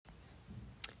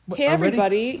Hey,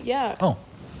 everybody. Yeah. Oh.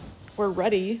 We're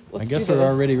ready. Let's I guess do this. we're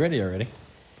already ready already.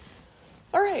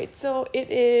 All right. So it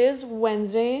is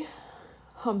Wednesday,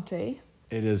 hump day.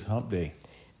 It is hump day,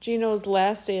 Gino's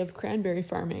last day of cranberry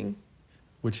farming.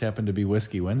 which happened to be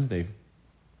Whiskey Wednesday.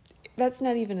 That's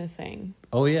not even a thing.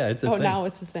 Oh, yeah, it's a thing. Oh, now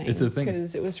it's a thing. It's a thing.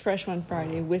 Because it was Fresh One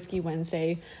Friday, Whiskey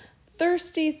Wednesday,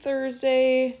 Thirsty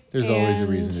Thursday. There's always a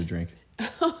reason to drink.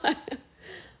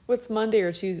 What's Monday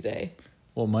or Tuesday?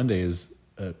 Well, Monday is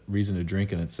a reason to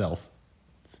drink in itself.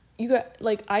 You got,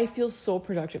 I feel so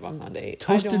productive on Monday.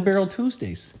 Toasted Barrel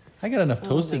Tuesdays. I got enough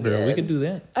Toasted Barrel. We could do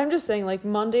that. I'm just saying,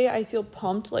 Monday, I feel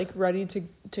pumped, ready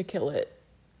to kill it.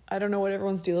 I don't know what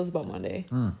everyone's deal is about Monday.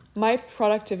 My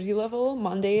productivity level,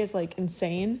 Monday, is,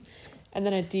 insane, and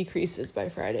then it decreases by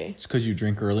Friday. It's because you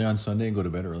drink early on Sunday and go to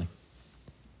bed early.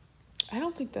 I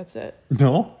don't think that's it.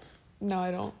 No? No,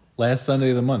 I don't. Last Sunday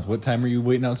of the month, what time are you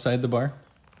waiting outside the bar?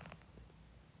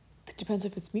 It depends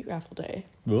if it's meat raffle day.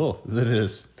 Oh, that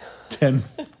is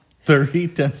 10:30,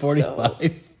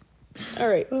 10:45. All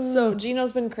right, so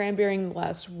Gino's been cranberrying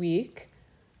last week,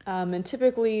 and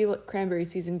typically cranberry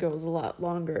season goes a lot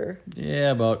longer.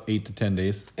 Yeah, about 8 to 10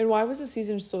 days. And why was the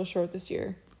season so short this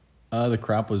year? The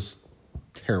crop was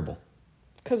terrible.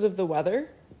 Because of the weather?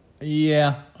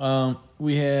 Yeah,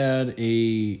 we had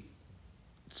a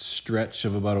stretch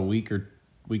of about a week or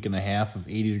week and a half of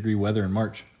 80-degree weather in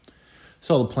March.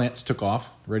 So the plants took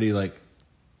off, ready let's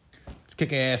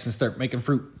kick ass and start making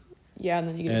fruit. Yeah, and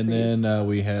then you get a And freeze. then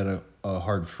we had a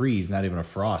hard freeze, not even a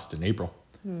frost, in April.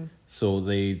 So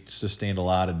they sustained a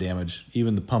lot of damage.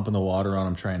 Even the pumping the water on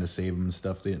them, trying to save them and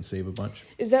stuff, they didn't save a bunch.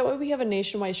 Is that why we have a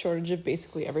nationwide shortage of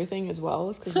basically everything as well?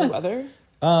 Is because of the weather?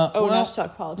 Well, not to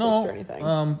talk politics no, or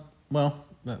anything.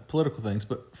 Political things,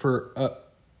 but for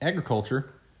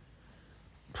agriculture,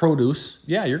 produce,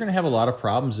 yeah, you're going to have a lot of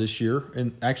problems this year,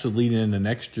 and actually leading into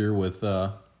next year with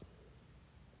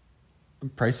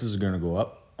prices are going to go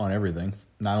up on everything,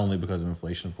 not only because of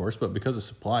inflation, of course, but because of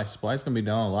supply. Supply is going to be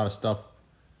down on a lot of stuff.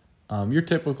 Your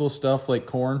typical stuff like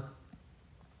corn,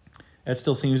 that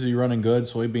still seems to be running good.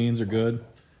 Soybeans are good.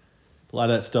 A lot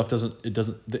of that stuff doesn't.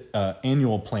 The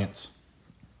annual plants,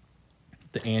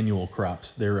 the annual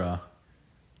crops, they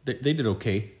did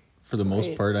okay for the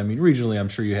most part. I mean, regionally, I'm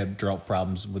sure you had drought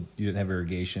problems you didn't have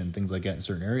irrigation, things like that in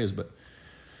certain areas, but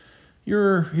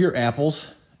your apples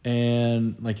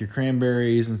and your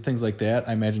cranberries and things like that,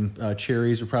 I imagine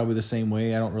cherries are probably the same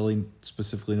way. I don't really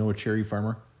specifically know a cherry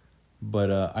farmer, but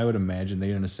I would imagine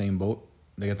they're in the same boat.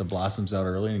 They got the blossoms out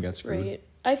early and got screwed. Right.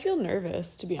 I feel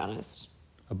nervous, to be honest.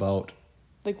 About?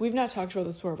 We've not talked about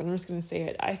this before, but I'm just going to say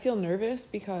it. I feel nervous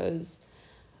because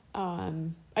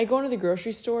I go into the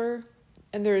grocery store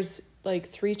and there's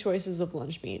 3 choices of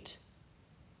lunch meat.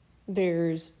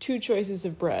 There's 2 choices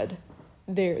of bread.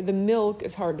 The milk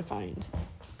is hard to find.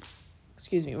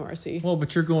 Excuse me, Marcy. Well,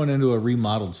 but you're going into a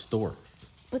remodeled store.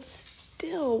 But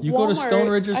still, You Walmart, go to Stone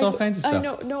Ridge, there's all kinds of stuff. I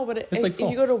know, no, but It's if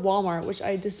you go to Walmart, which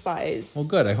I despise. Well,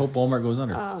 good. I hope Walmart goes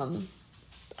under.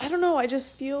 I don't know. I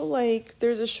just feel like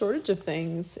there's a shortage of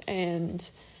things, and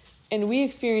we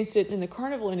experienced it in the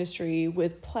carnival industry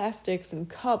with plastics and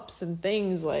cups and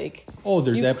things there's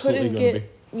you absolutely couldn't going to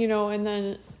get, and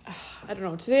then I don't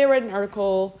know. Today I read an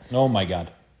article. Oh my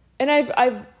God. And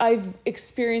I've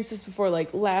experienced this before.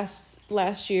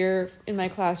 Last year in my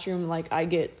classroom, I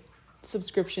get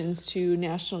subscriptions to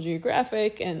National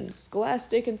Geographic and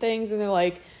Scholastic and things, and they're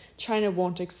like, China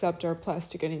won't accept our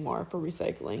plastic anymore for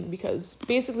recycling because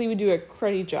basically we do a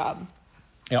cruddy job.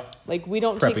 Yep. We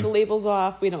don't take the labels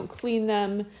off, we don't clean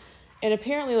them, and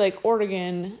apparently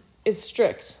Oregon is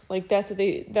strict. That's what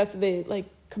they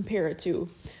compare it to.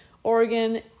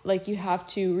 Oregon, you have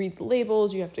to read the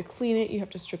labels, you have to clean it, you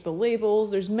have to strip the labels.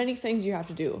 There's many things you have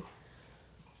to do.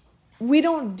 We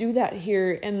don't do that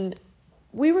here, and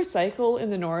we recycle in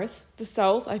the north. The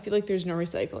south, I feel like there's no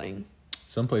recycling.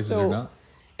 Some places are not.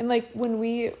 And when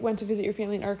we went to visit your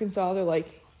family in Arkansas, they're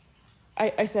like,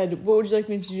 I said, what would you like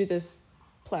me to do with this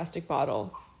plastic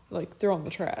bottle? Throw in the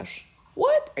trash.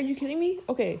 What? Are you kidding me?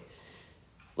 Okay.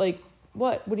 What?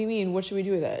 What do you mean? What should we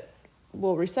do with it?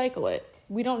 We'll recycle it.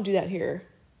 We don't do that here.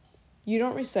 You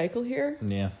don't recycle here?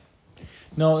 Yeah.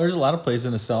 No, there's a lot of places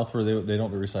in the South where they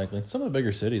don't do recycling. Some of the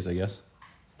bigger cities, I guess.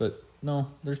 But no,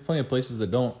 there's plenty of places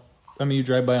that don't. I mean, you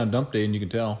drive by on dump day and you can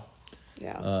tell.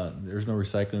 Yeah. There's no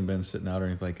recycling bins sitting out or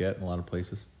anything like that in a lot of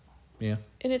places. Yeah.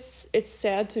 And it's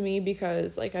sad to me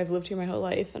because I've lived here my whole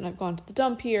life and I've gone to the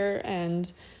dump here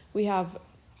and we have the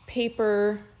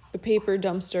paper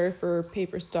dumpster for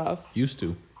paper stuff. Used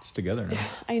to. It's together now.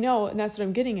 I know, and that's what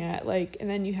I'm getting at. And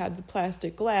then you had the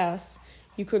plastic glass,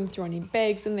 You couldn't throw any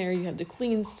bags in there. You had to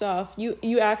clean stuff.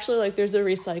 You actually, like, there's a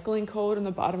recycling code on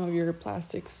the bottom of your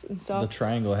plastics and stuff. The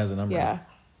triangle has a number. Yeah.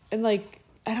 And, like,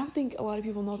 I don't think a lot of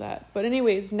people know that. But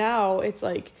anyways, now it's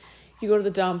like you go to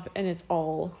the dump and it's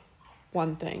all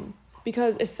one thing.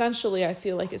 Because essentially I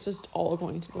feel like it's just all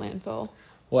going to the landfill.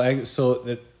 Well, so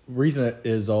the reason it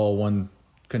is all one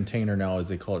container now is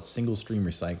they call it single stream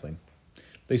recycling.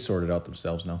 They sort it out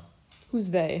themselves now. Who's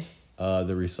they?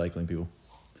 The recycling people.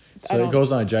 So it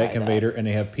goes on a giant conveyor, and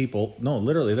they have people. No,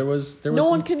 literally, there was. No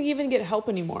one can even get help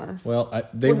anymore. Well,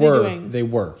 They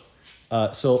were.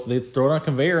 So they throw it on a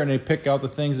conveyor, and they pick out the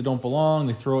things that don't belong.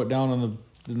 They throw it down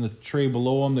in the tray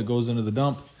below them that goes into the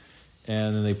dump,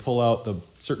 and then they pull out the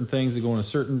certain things that go into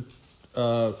certain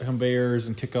conveyors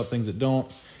and kick out things that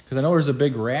don't. Because I know there's a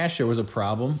big rash. There was a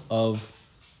problem of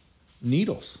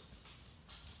needles.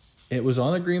 It was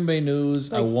on the Green Bay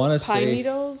News. Like I want to say pine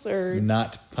needles or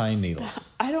not pine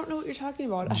needles. I don't know what you're talking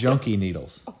about. Junky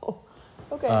needles. Oh,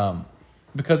 okay.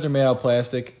 Because they're made out of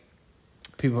plastic,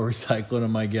 people are recycling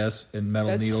them, I guess, in metal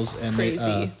That's needles. And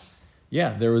crazy.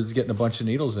 there was getting a bunch of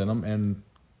needles in them, and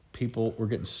people were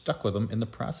getting stuck with them in the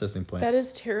processing plant. That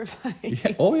is terrifying.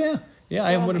 Yeah. Oh yeah, yeah.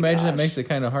 I Oh would my imagine that gosh. makes it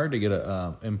kind of hard to get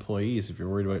employees if you're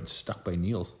worried about getting stuck by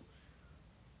needles.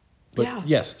 But Yeah.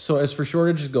 yes, so as for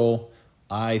shortages go,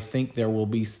 I think there will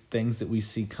be things that we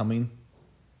see coming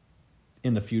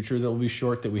in the future that will be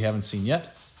short that we haven't seen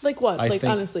yet. Like what? I Like,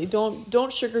 think- honestly, don't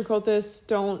sugarcoat this.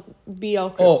 Don't be all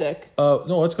cryptic.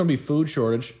 No, it's going to be food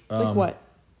shortage. Like what?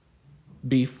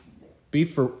 Beef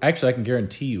for actually, I can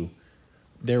guarantee you,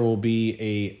 there will be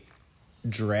a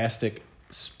drastic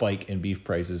spike in beef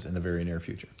prices in the very near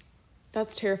future.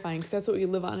 That's terrifying because that's what we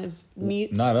live on is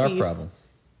meat. Not our beef, problem.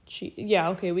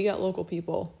 Yeah, okay, we got local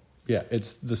people. Yeah,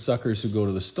 it's the suckers who go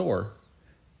to the store.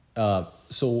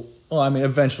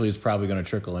 Eventually it's probably going to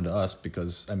trickle into us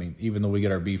because, even though we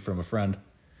get our beef from a friend,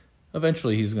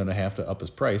 eventually he's going to have to up his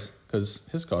price because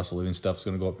his cost of living stuff is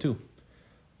going to go up too.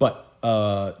 But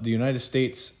the United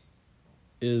States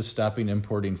is stopping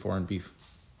importing foreign beef.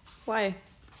 Why?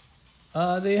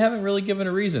 They haven't really given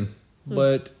a reason,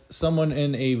 but someone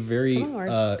in a very Come on,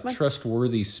 Mars. Come on.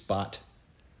 trustworthy spot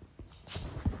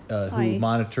Hi. who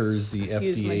monitors the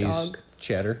Excuse my FDA's dog.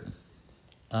 chatter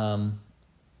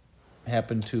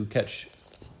happened to catch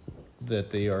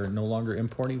that they are no longer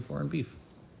importing foreign beef.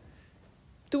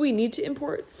 Do we need to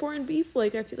import foreign beef?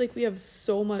 Like, I feel like we have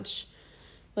so much,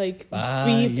 like, beef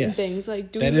and Yes. things.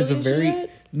 Like, do That we is really a very do that?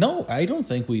 No, I don't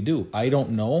think we do. I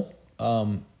don't know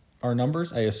our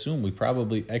numbers. I assume we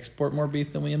probably export more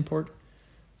beef than we import.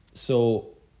 So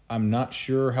I'm not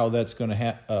sure how that's going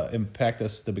to impact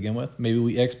us to begin with. Maybe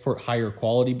we export higher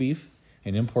quality beef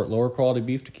and import lower quality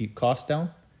beef to keep costs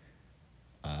down.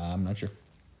 I'm not sure.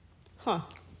 Huh.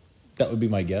 That would be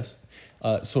my guess.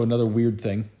 So another weird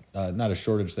thing, not a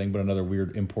shortage thing, but another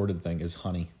weird imported thing is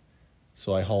honey.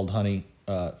 So I hauled honey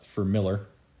for Miller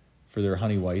for their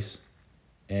honey Weiss.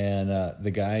 And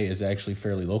the guy is actually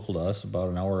fairly local to us, about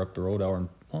an hour up the road,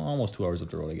 almost 2 hours up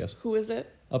the road, I guess. Who is it?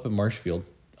 Up in Marshfield,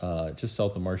 just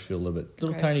south of Marshfield a little bit.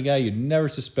 Little Okay. tiny guy you'd never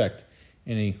suspect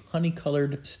in a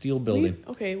honey-colored steel building.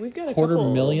 We've got a Quarter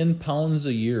couple, million pounds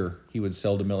a year he would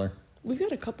sell to Miller. We've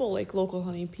got a couple, like, local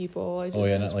honey people. Oh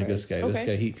yeah, not like this guy. Okay.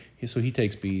 This guy, he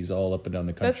takes bees all up and down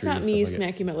the country. That's not and me stuff like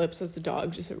smacking my lips. That's the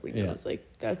dog. Just so everybody Yeah. knows. Like,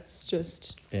 that's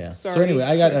just. Yeah. Sorry, So anyway,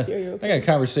 I got Chrissy, are you okay? a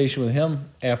conversation with him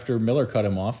after Miller cut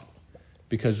him off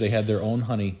because they had their own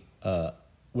honey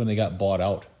when they got bought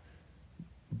out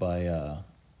by The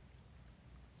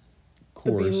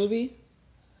Coors. Bee Movie.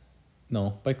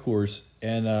 No, by Coors,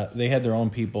 and they had their own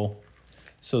people.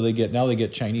 So they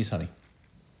get Chinese honey.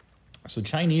 So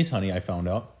Chinese honey, I found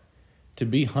out, to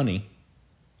be honey,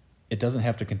 it doesn't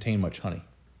have to contain much honey.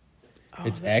 Oh,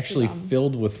 It's that's actually dumb.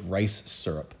 filled with rice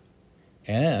syrup.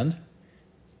 And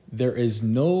there is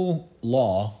no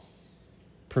law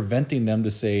preventing them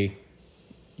to say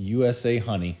USA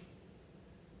honey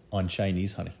on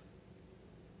Chinese honey.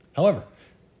 However,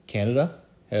 Canada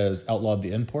has outlawed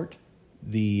the import.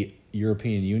 The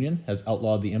European Union has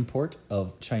outlawed the import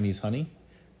of Chinese honey.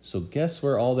 So guess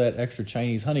where all that extra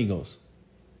Chinese honey goes?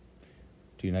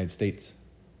 To the United States.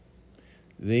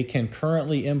 They can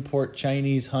currently import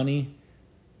Chinese honey.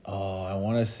 Oh, I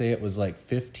want to say it was like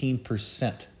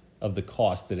 15% of the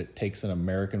cost that it takes an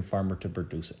American farmer to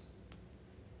produce it.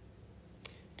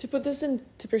 To put this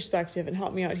into perspective and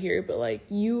help me out here, but like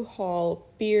you haul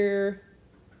beer,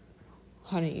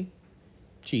 honey,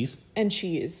 Cheese. and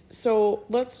cheese. So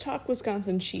let's talk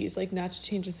Wisconsin cheese, like not to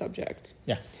change the subject.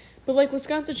 Yeah. But like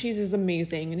Wisconsin cheese is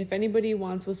amazing. And if anybody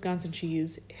wants Wisconsin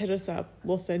cheese, hit us up.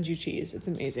 We'll send you cheese. It's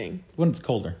amazing. When it's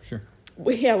colder, sure.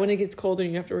 Well, yeah, when it gets colder,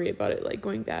 you have to worry about it like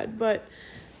going bad. But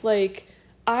like,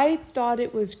 I thought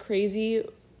it was crazy.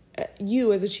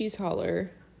 You as a cheese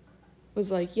hauler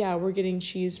was like, yeah, we're getting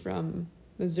cheese from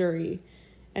Missouri,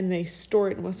 and they store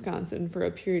it in Wisconsin for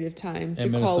a period of time to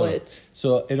call it.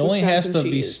 So it only has to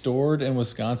Wisconsin be cheese. stored in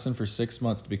Wisconsin for 6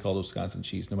 months to be called Wisconsin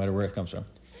cheese, no matter where it comes from.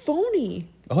 Phony.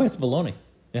 Oh, it's baloney.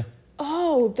 Yeah,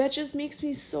 Oh, that just makes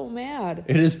me so mad.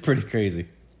 it is pretty crazy.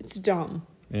 It's dumb.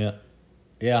 Yeah,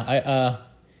 yeah.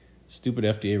 Stupid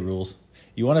FDA rules.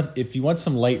 If you want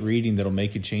some light reading that'll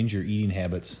make you change your eating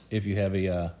habits. If you have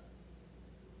a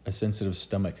sensitive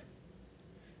stomach,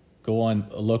 go on,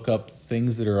 look up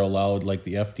things that are allowed, like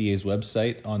the FDA's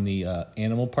website on the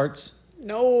animal parts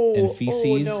No. and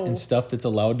feces Oh, no. and stuff that's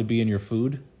allowed to be in your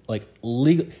food, like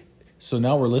legal. So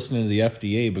now we're listening to the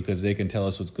FDA because they can tell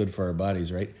us what's good for our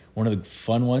bodies, right? One of the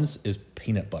fun ones is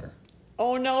peanut butter.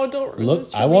 Oh no! Don't ruin Look,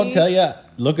 this for I won't me. tell you.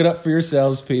 Look it up for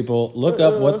yourselves, people. Look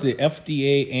up what the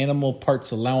FDA animal parts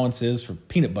allowance is for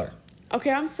peanut butter. Okay,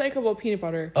 I'm psycho about peanut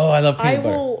butter. Oh, I love I peanut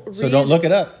will butter. So don't read- look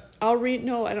it up. I'll read.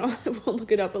 No, I don't. I won't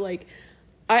look it up. But like,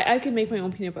 I can make my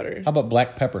own peanut butter. How about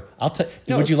black pepper?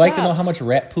 No, would you like to stop. know how much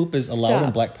rat poop is allowed in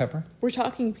Stop. black pepper? We're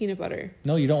talking peanut butter.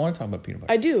 No, you don't want to talk about peanut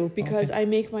butter. I do because Okay. I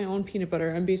make my own peanut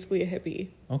butter. I'm basically a hippie.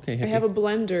 Okay, I hippie. have a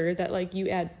blender that like you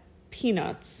add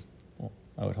peanuts, Well,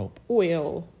 I would hope.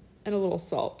 oil, and a little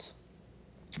salt.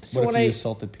 So What when if you I use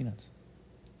salted peanuts?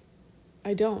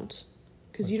 I don't,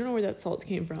 because you don't know where that salt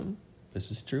came from.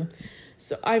 This is true.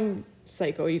 So I'm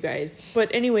psycho, you guys.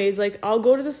 But anyways, like I'll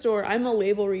go to the store. I'm a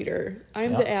label reader.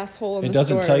 I'm Yeah. the asshole in It the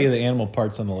doesn't store. tell you the animal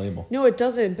parts on the label. No, it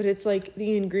doesn't. But it's like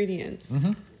the ingredients: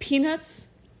 Mm-hmm. peanuts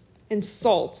and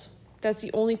salt. That's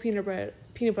the only peanut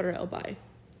butter I'll buy,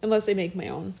 unless I make my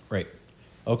own. Right.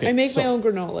 Okay. I make so my own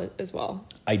granola as well.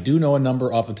 I do know a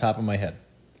number off the top of my head.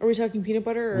 Are we talking peanut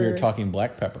butter? Or... We are talking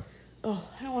black pepper. Oh,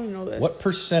 I don't want to know this. What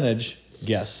percentage,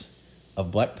 guess,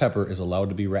 of black pepper is allowed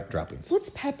to be rat droppings? What's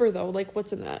pepper though? Like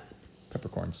what's in that?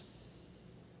 Peppercorns.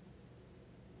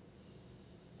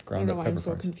 I don't Ground know up why I'm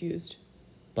so peppercorns. confused.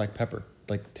 Black pepper.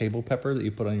 Like table pepper that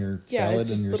you put on your Yeah, salad it's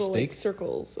just and your little like steaks?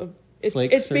 circles of. It's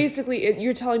Flakes or- basically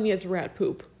you're telling me it's rat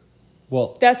poop.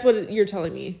 Well, That's what you're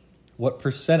telling me. what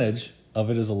percentage of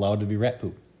it is allowed to be rat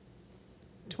poop?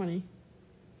 20.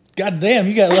 God damn,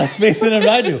 you got less faith than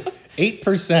I do.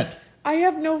 8%. I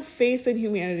have no faith in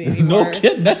humanity anymore. No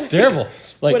kidding, that's terrible.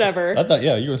 Like, Whatever. I thought,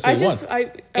 yeah, you were going to say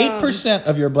one. 8%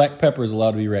 of your black pepper is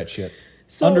allowed to be rat shit.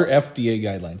 So- under FDA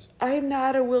guidelines. I am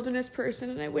not a wilderness person,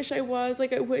 and I wish I was.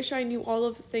 Like, I wish I knew all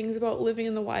of the things about living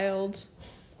in the wild.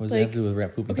 What does that have to do with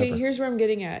rat poop and Okay, pepper? here's where I'm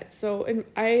getting at. So, and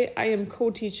I am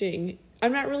co-teaching.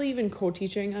 I'm not really even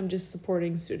co-teaching. I'm just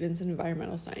supporting students in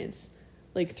environmental science,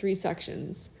 like 3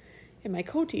 sections. And my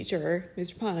co-teacher,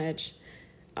 Mr. Panich,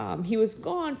 he was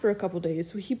gone for a couple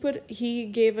days. So he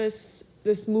gave us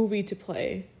this movie to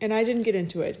play, and I didn't get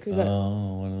into it because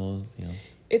one of those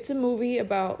deals. it's a movie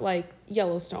about like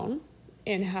Yellowstone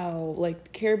and how like the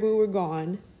caribou were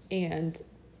gone, and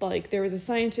like there was a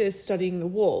scientist studying the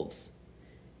wolves,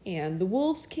 and the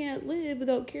wolves can't live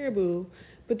without caribou,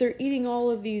 but they're eating all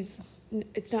of these.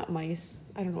 It's not mice.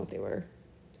 I don't know what they were.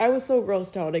 I was so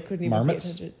grossed out I couldn't even Marmots?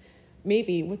 pay attention.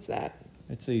 Maybe. What's that?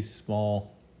 It's a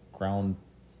small ground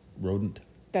rodent.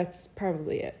 That's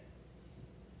probably it.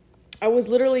 I was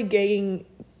literally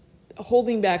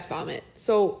holding back vomit.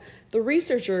 So the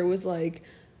researcher was like,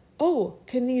 oh,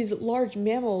 can these large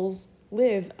mammals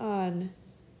live on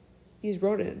these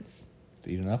rodents?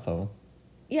 To eat enough of them.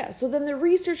 Yeah, so then the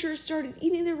researchers started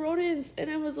eating the rodents, and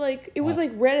I was like, it was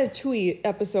like Ratatouille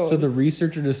episode. So the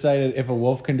researcher decided if a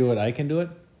wolf can do it, I can do it?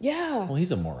 Yeah. Well,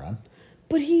 he's a moron.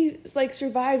 But he like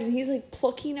survived, and he's like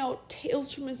plucking out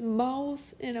tails from his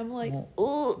mouth, and I'm like,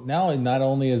 ugh. Now, not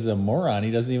only is he a moron,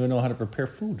 he doesn't even know how to prepare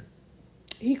food.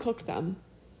 He cooked them.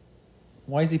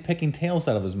 Why is he picking tails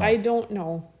out of his mouth? I don't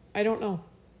know.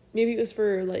 Maybe it was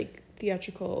for like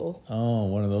theatrical Oh,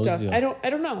 one of those stuff. deals. I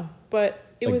don't know, but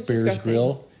it like was Bear's disgusting.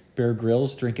 Grill, Bear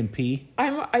Grylls drinking pee.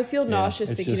 I feel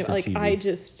nauseous it's thinking just about for like TV. I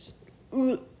just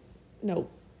no.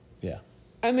 Yeah.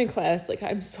 I'm in class like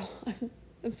I'm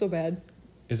so bad.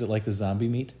 Is it like the zombie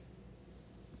meat?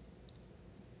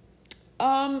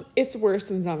 It's worse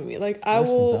than zombie meat. Like Worse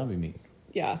than zombie meat.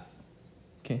 Yeah,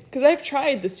 Okay. because I've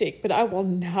tried the steak, but I will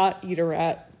not eat a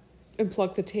rat and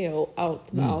pluck the tail out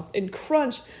the mouth and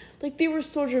crunch. Like they were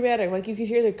so dramatic. Like you could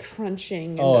hear the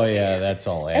crunching. And Oh, yeah, that's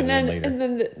all added in later. and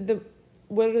then the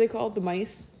what are they called? The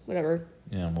mice, whatever.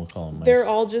 Yeah, we'll call them mice. They're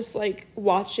all just like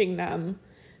watching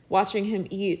him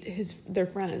eat their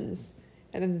friends,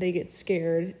 and then they get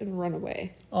scared and run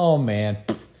away. Oh, man.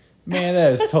 Man,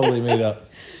 that is totally made up.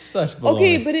 Such baloney.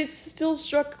 Okay, but it still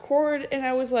struck a chord, and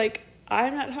I was like,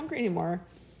 I'm not hungry anymore.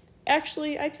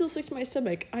 Actually, I feel sick to my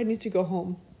stomach. I need to go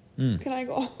home. Can I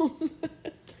go home?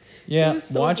 Yeah, was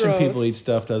so watching people gross. eat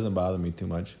stuff doesn't bother me too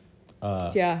much.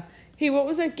 Yeah. Hey, what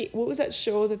was that? What was that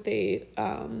show that they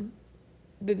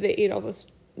ate all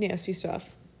this nasty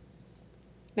stuff?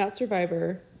 Not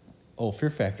Survivor. Oh, Fear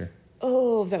Factor.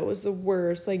 Oh, that was the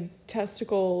worst. Like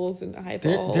testicles and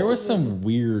eyeballs. There was some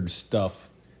weird stuff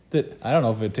that I don't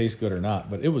know if it tastes good or not,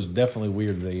 but it was definitely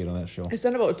weird that they ate on that show. It's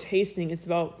not about tasting. It's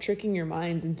about tricking your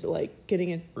mind into like getting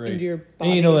it into your body.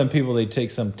 And you know, then people, they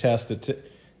take some test to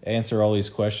answer all these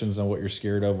questions on what you're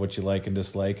scared of, what you like and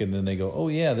dislike, and then they go, oh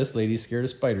yeah, this lady's scared of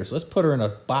spiders, so let's put her in a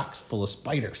box full of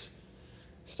spiders.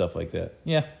 Stuff like that.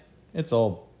 Yeah, it's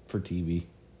all for TV.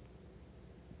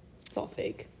 It's all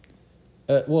fake.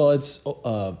 Well, it's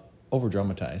over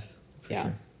dramatized. Yeah.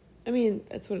 Sure. I mean,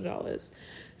 that's what it all is.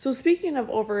 So speaking of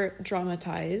over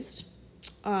dramatized,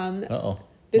 Uh-oh.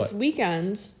 this What?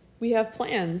 weekend we have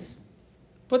plans.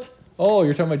 What? Oh,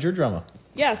 you're talking about your drama.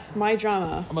 Yes, my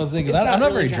drama. I'm about to say, 'cause It's I'm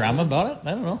not really very drama about it.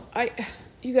 I don't know.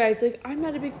 You guys, like, I'm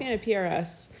not a big fan of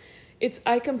PRS.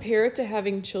 I compare it to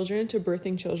having children, to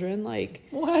birthing children. Like,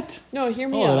 What? no, hear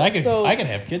me Oh, out. then I can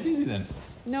have kids easy then.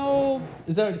 No,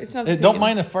 Is that? It's not the Don't same.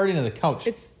 mind the farting of the couch.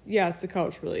 it's the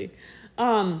couch really.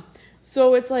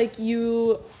 So it's like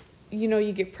you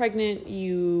get pregnant,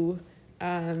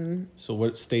 So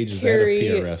what stage is carry,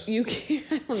 that of PRS? you can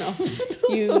I don't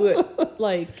know. You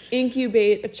like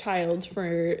incubate a child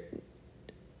for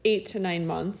 8 to 9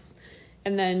 months,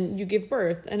 and then you give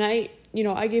birth. And I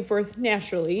gave birth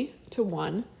naturally to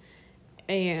one,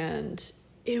 and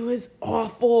it was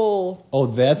awful. Oh,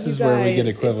 that's You is where we get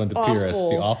guys, equivalent to it's PRS, awful.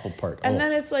 the awful part. And Oh.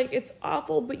 then it's like, it's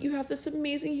awful, but you have this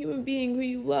amazing human being who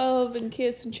you love and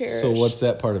kiss and cherish. So what's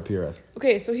that part of PRS?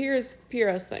 Okay, so here's the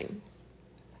PRS thing.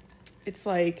 It's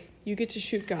like you get to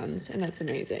shoot guns, and that's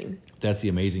amazing. That's the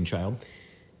amazing child.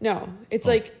 No, it's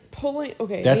like pulling.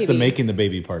 Okay, That's the maybe. making the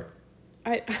baby part.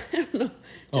 I don't know.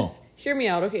 Just hear me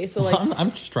out. Okay, so like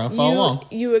I'm just trying to follow along.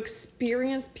 you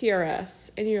experience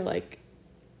PRS, and you're like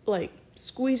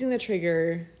squeezing the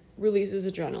trigger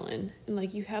releases adrenaline, and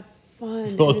like you have fun,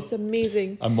 and it's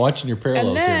amazing. I'm watching your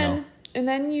parallels here now. And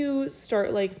then you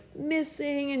start like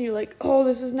missing, and you're like, oh,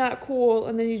 this is not cool.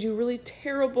 And then you do really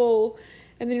terrible,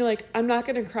 and then you're like, I'm not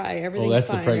gonna cry. Everything's that's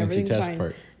fine. the pregnancy Everything's test fine.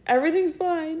 part. Everything's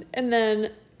fine, and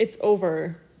then it's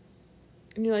over,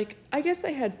 and you're like, I guess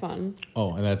I had fun.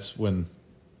 Oh, and that's when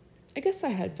I guess I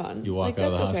had fun. You walk like,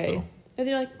 out of the that's okay. hospital. And then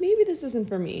you're like, maybe this isn't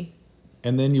for me.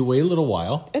 and then you wait a little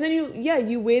while, And then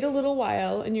you wait a little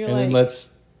while, and you're and like, then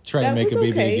let's try to that make a was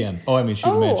baby okay. again. Oh, I mean shoot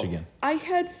a match again. I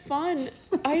had fun.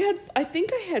 I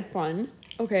think I had fun.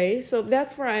 Okay, so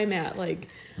that's where I'm at. Like,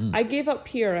 I gave up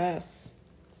PRS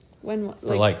when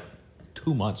For like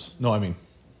 2 months. No, I mean,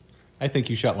 I think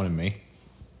you shot one in May.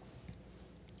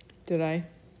 did I?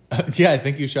 Yeah, I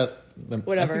think you shot them.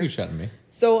 Whatever. I think you shot in May.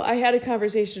 So I had a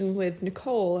conversation with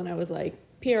Nicole, and I was like,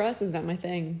 PRS is not my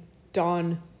thing.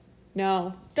 Done.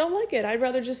 No, don't like it. I'd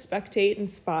rather just spectate and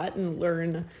spot and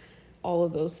learn all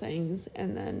of those things.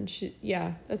 And then,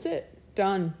 that's it.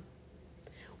 Done.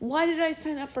 Why did I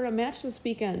sign up for a match this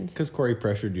weekend? Because Corey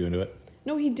pressured you into it.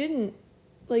 No, he didn't.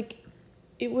 Like,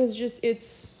 it was just,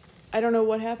 I don't know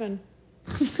what happened.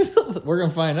 We're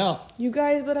gonna find out. You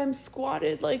guys, but I'm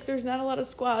squatted. Like, there's not a lot of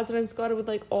squads, and I'm squatted with,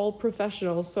 like, all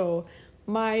professionals. So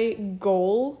my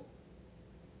goal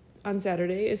on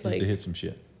Saturday is, Just like, to hit some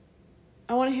shit.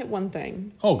 I want to hit one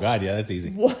thing. Oh God, yeah, that's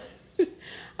easy.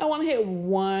 I want to hit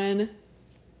one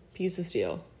piece of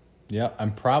steel. Yeah,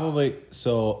 I'm probably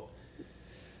so.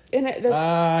 And that's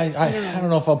I don't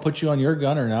know if I'll put you on your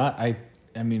gun or not. I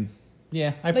mean,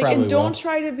 yeah, I like, probably and don't will.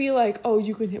 try to be like, oh,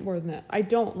 you can hit more than that. I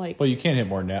don't like. Well, you can't hit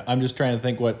more than that. I'm just trying to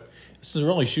think what. So they're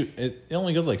only shoot. It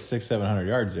only goes like 600-700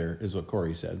 yards. There is what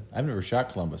Corey said. I've never shot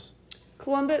Columbus.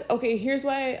 Columbus. Okay, here's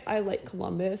why I like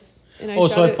Columbus. And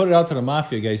So I put it out to the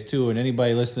Mafia guys too, and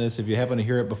anybody listening to this, if you happen to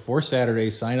hear it before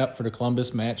Saturday, sign up for the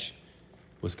Columbus match,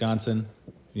 Wisconsin.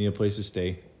 If you need a place to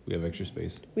stay, we have extra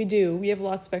space. We do. We have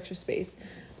lots of extra space.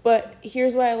 But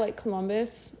here's why I like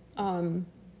Columbus.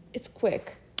 It's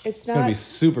quick. It's It's gonna be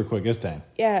super quick this time.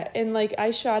 Yeah, and like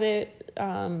I shot it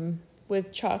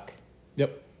with Chuck.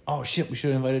 Yep. Oh shit, we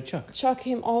should have invited Chuck. Chuck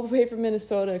came all the way from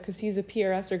Minnesota because he's a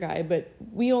PRSer guy, but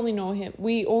we only knew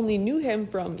him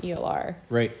from ELR.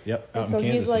 Right. Yep. Out And in so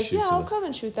Kansas he's he like, shoots yeah, with I'll us. come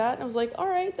and shoot that. And I was like, all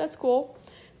right, that's cool.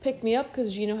 Picked me up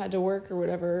because Gino had to work or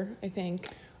whatever, I think.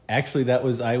 Actually,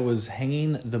 I was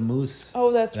hanging the moose.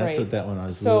 Oh, that's right. That's what that one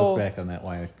was. So, we look back on that.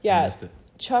 Why I missed it.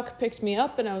 Chuck picked me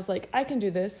up, and I was like, I can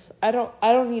do this. I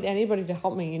don't need anybody to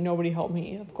help me. Nobody helped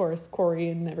me. Of course, Corey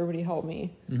and everybody helped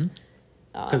me. Mm-hmm.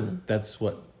 Because that's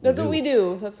what what we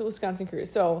do. That's the Wisconsin Cruise.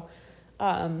 So,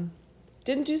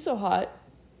 didn't do so hot.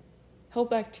 Held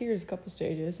back tears a couple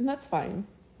stages, and that's fine.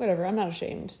 Whatever. I'm not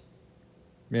ashamed.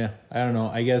 Yeah, I don't know.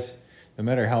 I guess no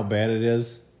matter how bad it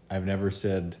is, I've never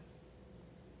said,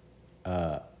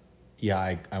 I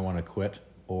want to quit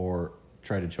or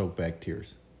try to choke back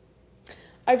tears.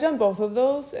 I've done both of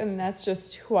those, and that's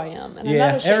just who I am. And I'm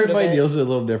not ashamed everybody of it. deals with it a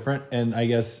little different, and I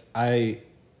guess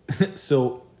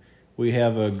so we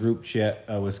have a group chat,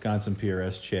 a Wisconsin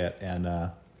PRS chat, and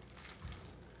I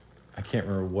can't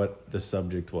remember what the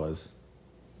subject was.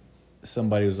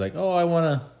 Somebody was like, "Oh, I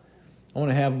want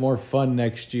to have more fun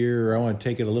next year, or I want to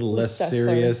take it a little less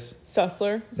serious."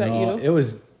 Sussler, is that No, you?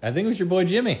 I think it was your boy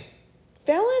Jimmy.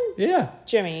 Fallon? Yeah.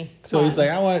 Jimmy. So he's like,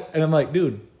 and I'm like,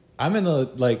 dude, I'm in the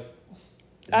like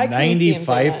I couldn't see him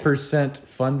say that. 95%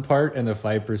 fun part and the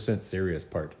 5% serious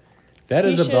part. That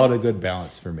is He should- about a good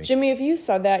balance for me. Jimmy, if you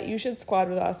said that, you should squad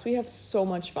with us. We have so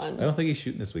much I fun. don't think he's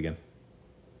shooting this weekend.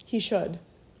 He should.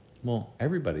 Well,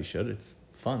 everybody should. It's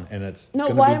fun and it's No,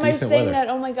 gonna why be am I decent saying weather. that?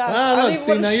 Oh my gosh. Ah, I don't look, even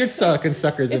see, wanna now you're sh- sucking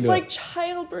suckers It's into like it.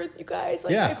 childbirth, you guys.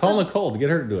 Like, Yeah, call Nicole to get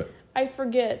her to do it. I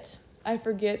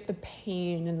forget the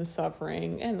pain and the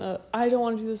suffering and I don't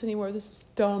want to do this anymore. This is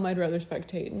dumb. I'd rather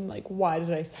spectate. And like, why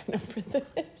did I sign up for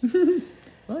this?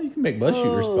 Well, you can make bus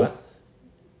shooter Ugh. spot.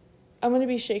 I'm going to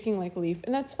be shaking like a leaf.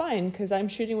 And that's fine because I'm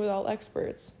shooting with all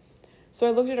experts. So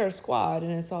I looked at our squad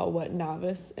and it's all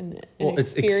novice and Well,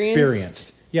 it's experienced.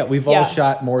 experienced. Yeah, we've all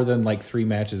shot more than like 3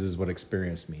 matches is what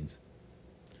experienced means.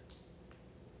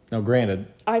 Now, granted,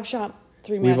 I've shot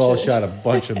 3 matches. we've all shot a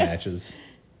bunch of matches.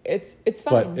 It's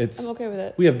fine. But I'm okay with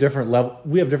it. We have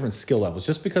different skill levels.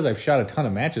 Just because I've shot a ton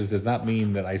of matches does not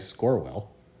mean that I score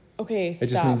well. Okay, It stop.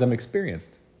 just means I'm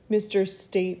experienced. Mr.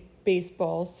 State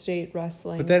Baseball, State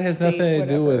Wrestling. But that has state nothing to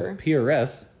do whatever. with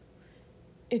PRS.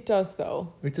 It does,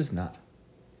 though. It does not.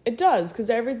 It does, because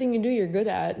everything you do, you're good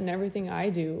at, and everything I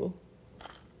do,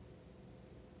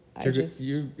 I just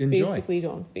you enjoy. basically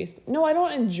don't face. No, I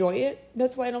don't enjoy it.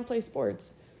 That's why I don't play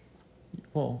sports.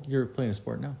 Well, you're playing a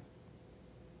sport now.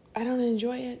 I don't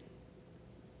enjoy it.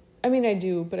 I mean, I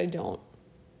do, but I don't.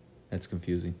 That's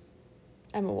confusing.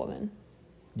 I'm a woman.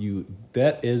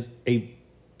 That is a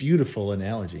beautiful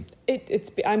analogy.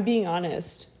 I'm being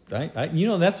honest.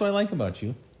 That's what I like about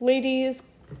you. Ladies,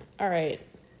 all right.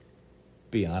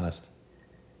 Be honest.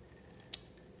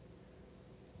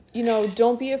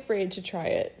 Don't be afraid to try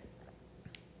it.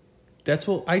 That's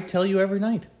what I tell you every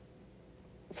night.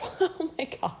 Oh my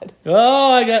God.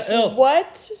 Oh, I got ill.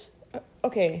 What?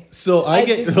 Okay. So I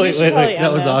get we wait. should probably That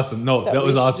end was this. awesome. No, that we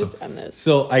was should awesome. just end this.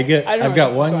 So I don't know I've got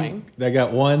where one. this is going. I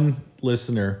got one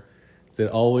listener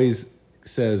that always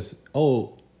says,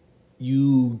 "Oh,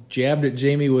 you jabbed at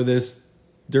Jamie with this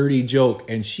dirty joke,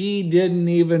 and she didn't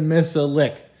even miss a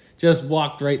lick. Just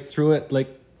walked right through it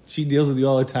like she deals with you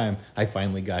all the time." I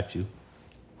finally got you.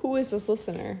 Who is this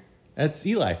listener? That's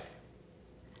Eli,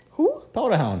 Who?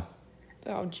 Powder Hound.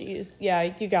 Oh, geez.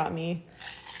 Yeah, you got me.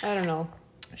 I don't know.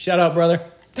 Shout out, brother.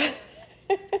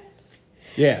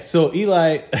 Yeah, so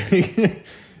Eli,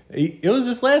 it was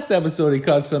this last episode, he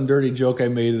caught some dirty joke I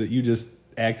made that you just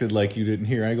acted like you didn't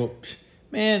hear. I go,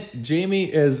 man,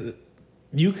 Jamie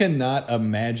you cannot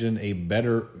imagine a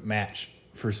better match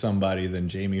for somebody than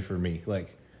Jamie for me.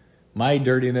 Like, my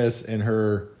dirtiness and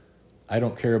her, I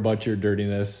don't care about your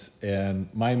dirtiness, and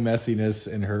my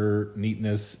messiness and her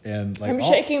neatness, and like I'm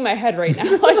shaking my head right now.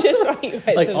 I just saw you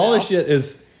guys. like to all know. the shit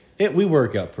is it. We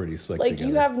work out pretty slick Like, together.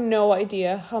 you have no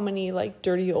idea how many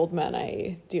dirty old men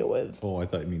I deal with. Oh, I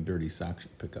thought you mean dirty socks you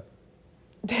pick up.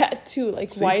 That too.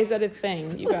 Like, why is that a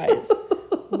thing, you guys?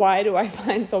 Why do I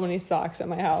find so many socks at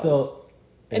my house? So,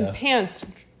 yeah. And pants.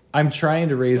 I'm trying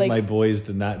to raise Like- my boys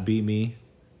to not be me,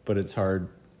 but it's hard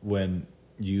when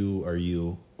you are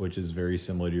you, which is very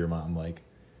similar to your mom. Like,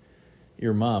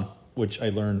 your mom, which I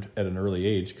learned at an early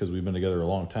age because we've been together a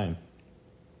long time.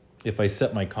 If I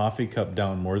set my coffee cup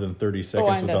down more than 30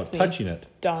 seconds and without that's me. touching it,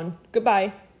 Done.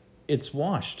 Goodbye. it's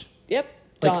washed. Yep.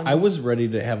 Like, Done. I was ready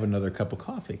to have another cup of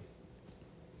coffee.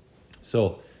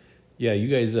 So, yeah, you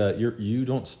guys, you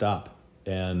don't stop,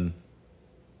 and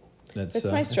that's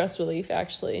my stress relief,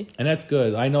 actually. and that's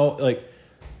good. I know, like,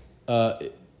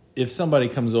 if somebody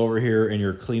comes over here and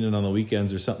you're cleaning on the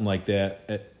weekends or something like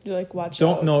that, You're like, watch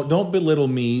out. don't belittle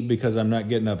me because I'm not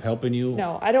getting up helping you.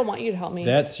 No, I don't want you to help me.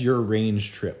 That's your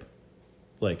range trip.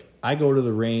 Like, I go to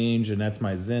the range, and that's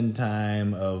my zen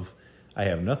time of I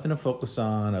have nothing to focus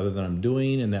on other than I'm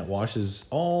doing, and that washes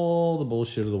all the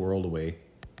bullshit of the world away.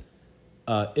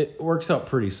 It works out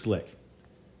pretty slick.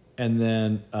 And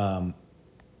then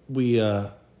we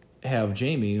have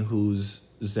Jamie, whose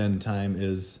zen time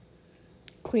is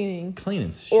cleaning,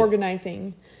 shit.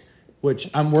 organizing. Which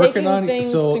I'm working on.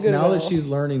 Things So to now that Goodwill. she's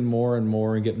learning more and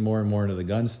more and getting more and more into the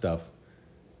gun stuff,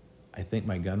 I think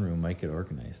my gun room might get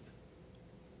organized.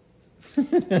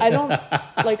 I don't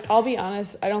like. I'll be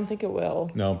honest. I don't think it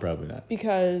will. No, probably not.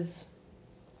 Because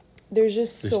there's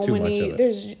just There's so too much many. of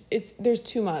it. There's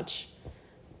too much.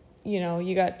 You know,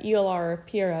 you got ELR,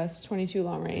 PRS, 22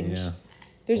 long range. Yeah.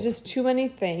 There's just too many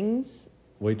things.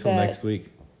 Wait till that- next week.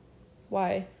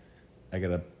 Why? I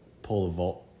gotta pull the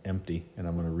vault empty, and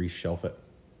I'm gonna reshelf it.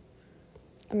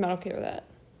 I'm not okay with that.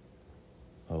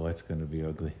 Oh, it's gonna be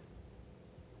ugly.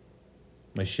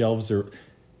 My shelves are.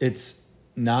 It's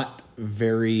not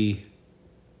very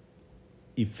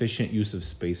efficient use of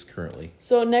space currently.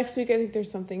 So next week, I think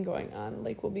there's something going on.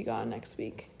 Like, we'll be gone next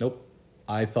week. Nope.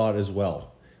 I thought as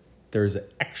well. There's an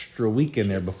extra week in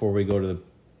there Jeez. before we go to the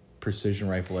Precision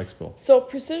Rifle Expo. So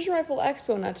Precision Rifle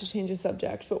Expo, not to change the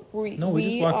subject, but we just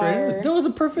walked right in. are- That was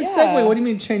a perfect Yeah. segue. What do you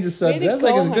mean change the subject? Way to That's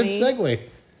like go, a good honey. segue.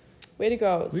 Way to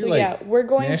go. So like yeah, we're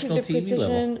going to national the TV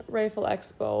Precision Rifle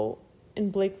Expo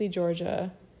in Blakely,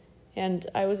 Georgia. And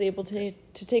I was able to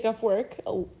take off work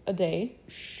a day.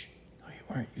 Shh. No, you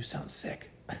weren't. You sound sick.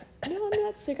 No, I'm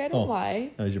not sick. I don't Oh.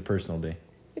 lie. That was your personal day.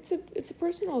 It's a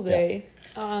personal day.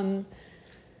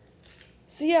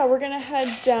 So yeah, we're gonna head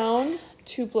down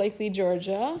to Blakely,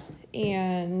 Georgia,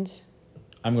 and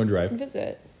I'm going to drive.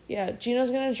 visit. Yeah,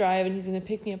 Gino's gonna drive, and he's gonna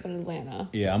pick me up in Atlanta.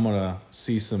 Yeah, I'm going to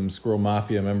see some Squirrel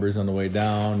Mafia members on the way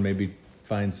down. Maybe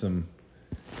find some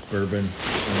bourbon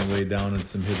on the way down in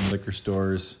some hidden liquor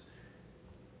stores.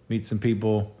 Meet some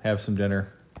people, have some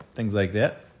dinner, things like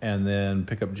that. And then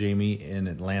pick up Jamie in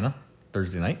Atlanta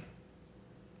Thursday night.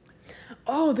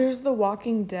 Oh, there's the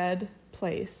Walking Dead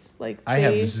place. Like I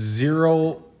have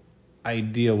zero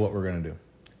idea what we're going to do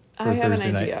for I have Thursday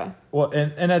an night. idea. Well,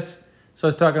 and that's... So I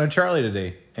was talking to Charlie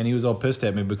today, and he was all pissed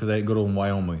at me because I go to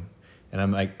Wyoming. And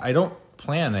I'm like, I don't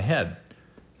plan ahead.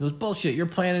 He goes, bullshit, you're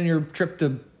planning your trip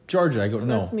to Georgia. I go,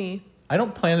 no. That's me. I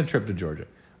don't plan a trip to Georgia.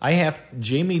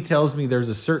 Jamie tells me there's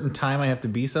a certain time I have to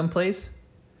be someplace,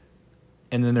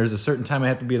 and then there's a certain time I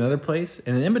have to be another place,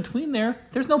 and then in between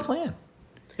there's no plan.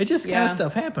 It just kind Yeah. of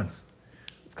stuff happens.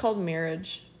 It's called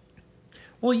marriage.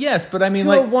 Well, yes, but I mean, To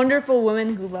like, a wonderful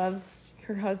woman who loves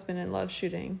her husband and loves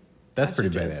shooting. that's Actually,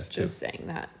 pretty badass, too. Just saying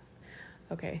that.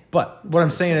 Okay. But what I'm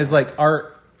saying is, like,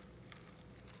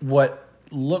 what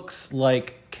looks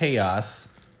like chaos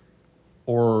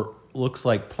or looks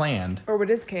like planned. Or what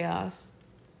is chaos?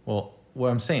 Well, what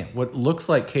I'm saying, what looks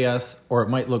like chaos or it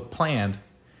might look planned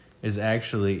is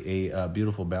actually a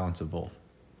beautiful balance of both.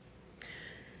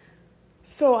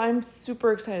 So I'm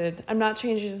super excited. I'm not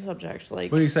changing the subject.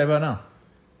 Like, What are you excited about now?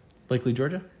 Blakely,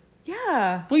 Georgia?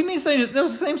 yeah, What do you mean saying that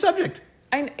was the same subject?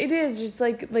 it is just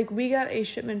like we got a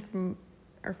shipment from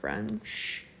our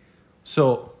friends.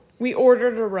 So, We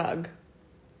ordered a rug.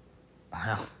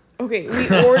 wow. Okay, we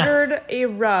ordered a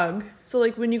rug. So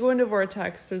like when you go into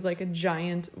Vortex, there's like a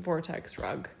giant Vortex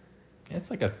rug. It's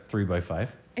like a 3x5.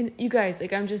 And you guys,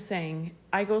 like I'm just saying,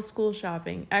 I go school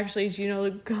shopping. Actually, Gino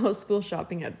goes school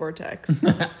shopping at Vortex.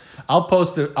 I'll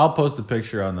post a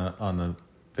picture on the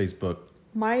Facebook.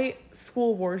 My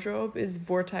school wardrobe is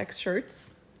Vortex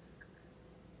shirts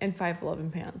and 511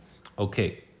 pants.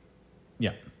 Okay.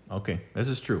 Yeah. Okay. This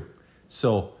is true.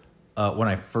 So, when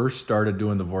I first started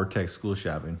doing the Vortex school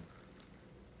shopping,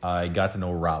 I got to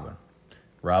know Robin.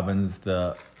 Robin's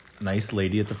the nice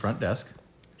lady at the front desk.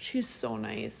 She's so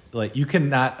nice. Like, you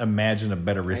cannot imagine a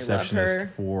better her.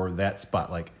 receptionist for that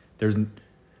spot. Like,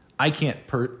 I can't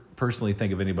personally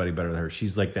think of anybody better than her.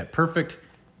 She's like that perfect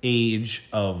age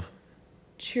of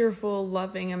Cheerful,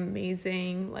 loving,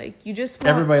 amazing. Like you just want,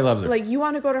 Everybody loves her. Like you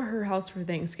want to go to her house for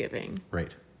Thanksgiving.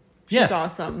 right. She's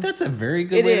awesome. That's a very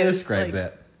good It way to is, describe like-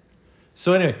 that.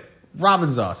 So anyway,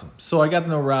 Robin's awesome. So I got to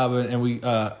know Robin,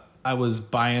 and I was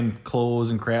buying clothes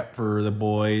and crap for the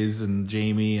boys and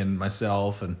Jamie and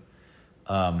myself, and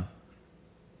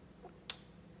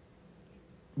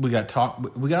we got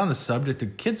on the subject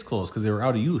of kids' clothes because they were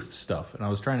out of youth stuff, and I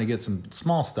was trying to get some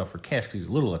small stuff for Cash because he was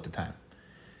little at the time,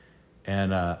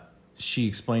 and she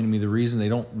explained to me the reason they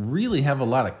don't really have a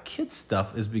lot of kids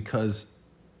stuff is because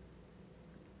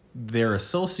they're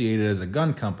associated as a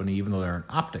gun company, even though they're an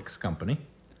optics company.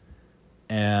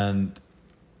 And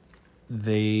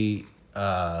they,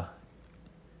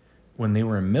 when they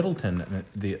were in Middleton,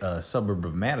 the suburb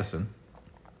of Madison,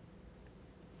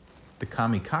 the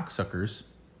commie cocksuckers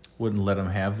wouldn't let them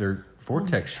have their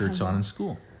Vortex shirts on in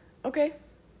school. Okay.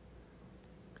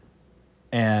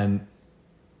 And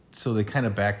so they kind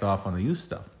of backed off on the youth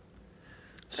stuff.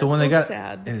 So That's when they so got,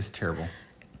 sad. it is terrible.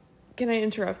 Can I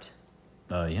interrupt?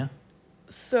 Yeah.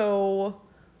 So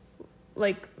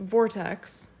like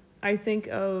Vortex, I think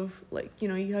of like, you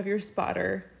know, you have your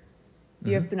spotter,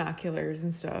 you have binoculars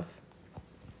and stuff.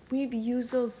 We've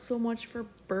used those so much for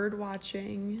bird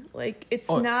watching. Like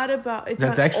it's not about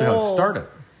That's actually how it started.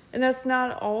 And that's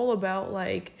not all about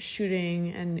like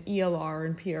shooting and ELR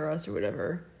and PRS or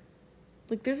whatever.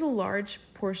 Like there's a large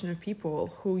portion of people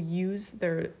who use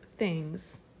their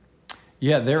things.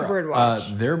 Yeah, to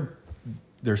birdwatch.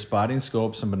 their spotting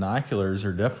scopes and binoculars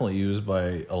are definitely used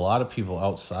by a lot of people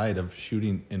outside of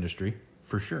shooting industry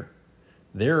for sure.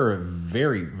 They're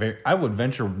very, very. I would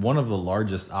venture one of the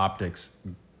largest optics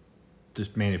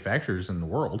just manufacturers in the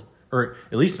world, or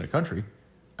at least in the country.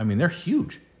 I mean, they're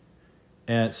huge.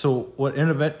 And so what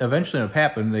eventually ended up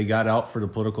happening, they got out for the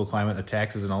political climate, the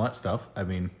taxes and all that stuff. I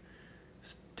mean,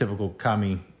 typical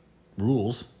commie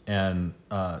rules and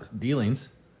dealings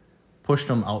pushed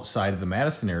them outside of the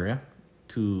Madison area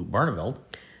to Barneveld.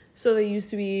 So they used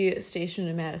to be stationed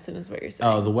in Madison is what you're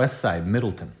saying? The west side,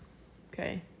 Middleton.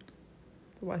 Okay.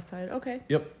 The west side, okay.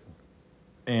 Yep.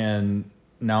 And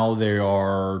now they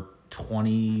are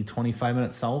 20, 25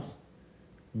 minutes south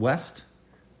west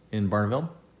in Barneveld.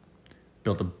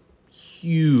 Built a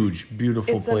huge,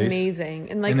 beautiful place. It's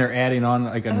amazing. And like, they're adding on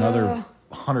like another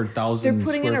 100,000 they're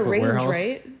putting in a range, warehouse.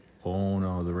 Right? Oh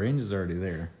no, the range is already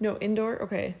there. No, indoor?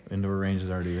 Okay. Indoor range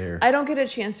is already there. I don't get a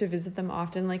chance to visit them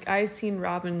often. Like I've seen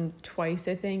Robin twice,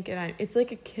 I think, and it's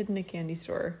like a kid in a candy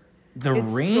store.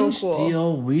 It's range so cool.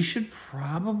 Deal, we should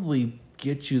probably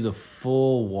get you the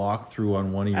full walkthrough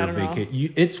on one of your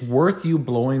vacation. It's worth you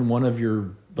blowing one of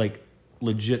your like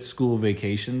legit school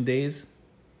vacation days,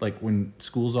 like when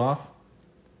school's off,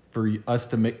 for us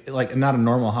to make like not a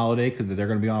normal holiday because they're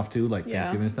going to be off too, like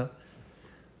Thanksgiving and stuff.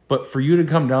 But for you to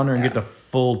come down there and get the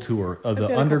full tour of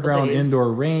the underground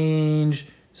indoor range,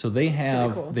 so they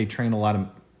have they train a lot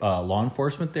of law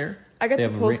enforcement there. I got the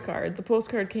postcard. The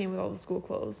postcard came with all the school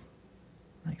clothes.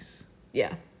 Nice.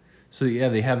 Yeah. So yeah,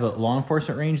 they have a law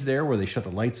enforcement range there where they shut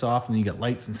the lights off and then you get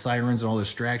lights and sirens and all the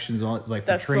distractions and all like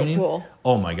for training. That's so cool.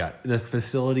 Oh my god, the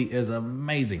facility is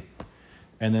amazing.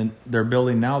 And then they're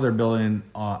building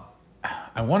I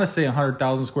want to say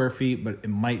 100,000 square feet, but it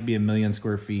might be 1 million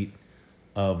square feet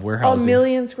of warehousing. 1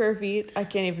 million square feet? I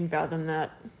can't even fathom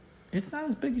that. It's not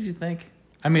as big as you think.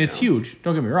 I mean, it's huge.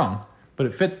 Don't get me wrong. But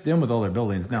it fits in with all their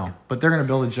buildings now. But they're going to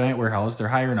build a giant warehouse. They're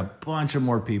hiring a bunch of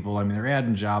more people. I mean, they're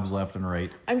adding jobs left and right.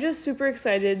 I'm just super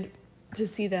excited to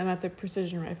see them at the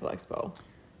Precision Rifle Expo.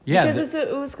 Yeah. Because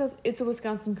it's a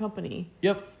Wisconsin company.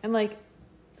 Yep. And, like,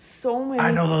 so many...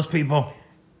 I know those people.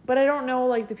 But I don't know,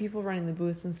 like, the people running the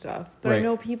booths and stuff. But right. I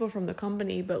know people from the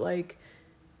company. But, like,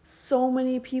 so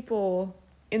many people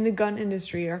in the gun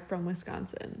industry are from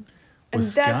Wisconsin. And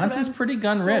Wisconsin's pretty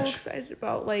gun rich. I'm so excited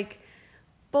about, like...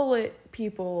 bullet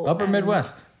people, upper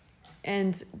Midwest,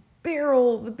 and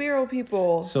the barrel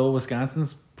people. So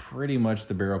Wisconsin's pretty much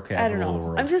the barrel capital of the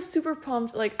world. I'm just super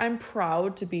pumped. Like I'm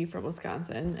proud to be from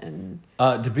Wisconsin,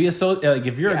 and to be like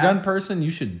if you're a gun person, you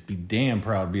should be damn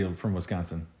proud to be from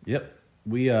Wisconsin. Yep,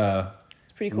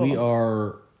 it's pretty cool. We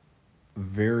are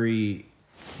very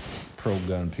pro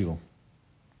gun people.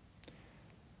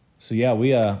 So yeah,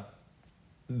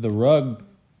 the rug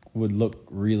would look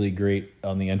really great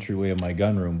on the entryway of my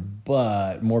gun room,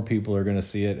 but more people are going to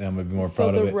see it, and I'm going to be more proud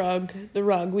of it. The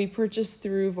rug we purchased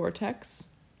through Vortex.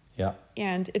 Yeah.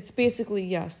 And it's basically,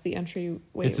 the entryway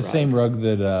It's the same rug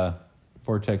that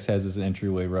Vortex has as an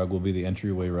entryway rug will be the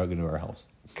entryway rug into our house.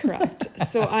 Correct.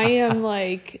 So I am,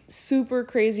 like, super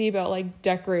crazy about, like,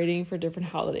 decorating for different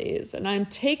holidays, and I'm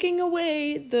taking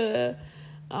away the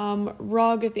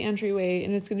rug at the entryway,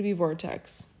 and it's going to be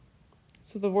Vortex.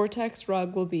 So the Vortex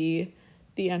rug will be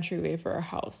the entryway for our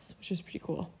house, which is pretty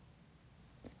cool.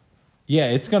 Yeah,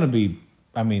 it's going to be,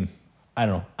 I mean, I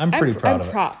don't know. I'm pretty proud of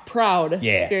it. Proud.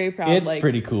 Yeah. Very proud. It's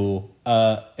pretty cool.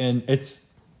 And the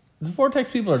Vortex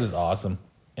people are just awesome.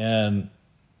 And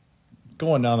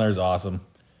going down there is awesome.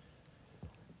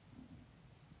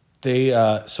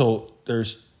 So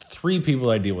there's 3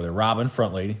 people I deal with. Robin,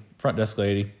 front desk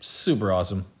lady, super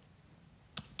awesome.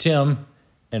 Tim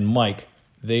and Mike.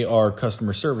 They are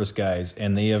customer service guys,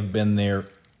 and they have been there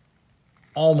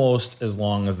almost as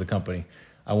long as the company.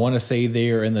 I want to say they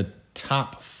are in the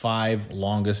top 5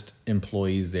 longest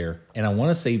employees there, and I want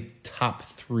to say top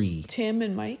 3. Tim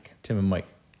and Mike?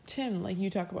 Tim, like you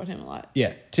talk about him a lot.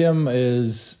 Yeah, Tim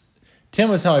is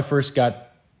how I first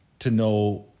got to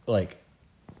know, like,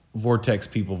 Vortex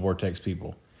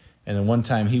people. And then one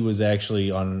time he was actually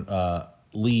on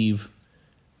leave,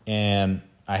 and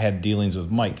I had dealings with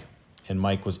Mike. And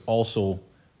Mike was also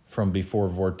from before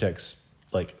Vortex,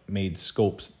 like, made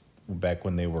scopes back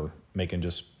when they were making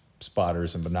just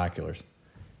spotters and binoculars.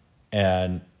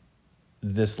 And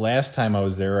this last time I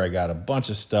was there, I got a bunch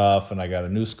of stuff, and I got a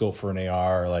new scope for an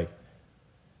AR. Like,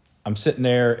 I'm sitting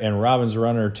there, and Robin's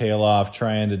running her tail off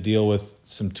trying to deal with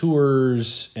some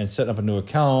tours and setting up a new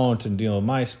account and dealing with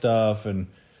my stuff and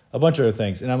a bunch of other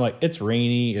things. And I'm like, it's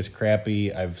rainy, it's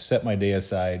crappy. I've set my day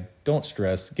aside. Don't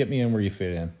stress. Get me in where you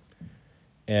fit in.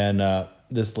 And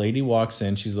this lady walks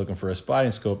in. She's looking for a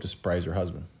spotting scope to surprise her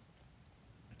husband.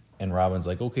 And Robin's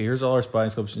like, okay, here's all our spotting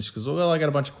scopes. And she goes, well, I got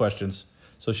a bunch of questions.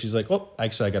 So she's like, oh,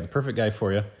 actually, I got the perfect guy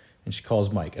for you. And she calls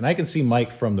Mike. And I can see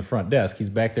Mike from the front desk. He's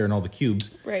back there in all the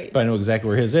cubes. Right. But I know exactly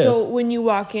where his is. So when you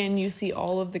walk in, you see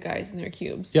all of the guys in their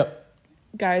cubes. Yep.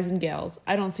 Guys and gals.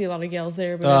 I don't see a lot of gals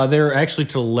there. But they're actually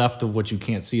to the left of what you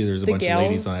can't see. There's a bunch of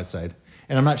ladies on that side.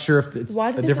 And I'm not sure if it's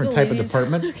a different type of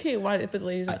department. Okay, why did they put the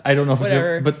ladies? I don't know if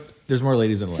whatever. it's but there's more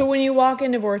ladies on the left. So when you walk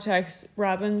into Vortex,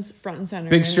 Robin's front and center.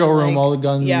 Big and showroom, like, all the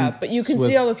guns. Yeah, but you can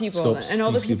see all the people. Scopes. And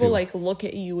all You the see people like look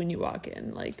at you when you walk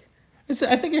in. Like,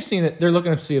 I think you're seeing it. They're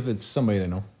looking to see if it's somebody they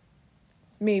know.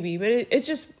 maybe, but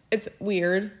it's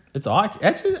weird. It's awkward.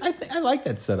 I like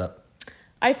that setup.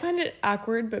 I find it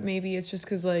awkward, but maybe it's just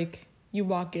because like you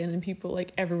walk in and people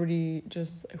like everybody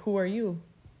just, who are you?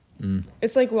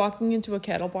 It's like walking into a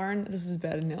cattle barn. This is a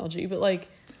bad analogy, but like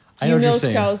I know you what you're milk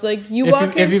saying. cows. Like If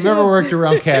you've ever worked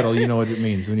around cattle, you know what it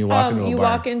means when you walk into a barn. You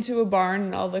walk into a barn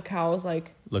and all the cows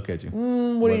like Look at you.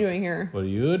 what are you doing here? What are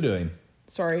you doing?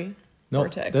 Sorry, No,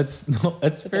 Vortex. that's very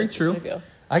that's just true. what I feel.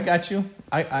 I got you.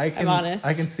 I can. I'm honest.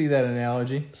 I can see that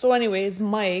analogy. So, anyways,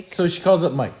 Mike. So she calls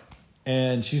up Mike,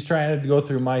 and she's trying to go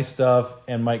through my stuff,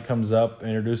 and Mike comes up and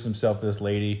introduces himself to this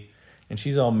lady, and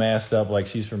she's all masked up like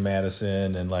she's from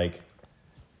Madison and like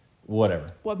whatever.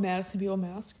 What Madison people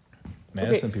mask?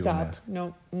 Madison Okay, people stop. mask.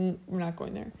 No, we're not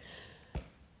going there.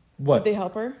 What? Did they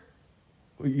help her?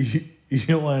 You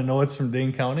don't want to know it's from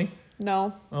Dane County?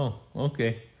 No. Oh,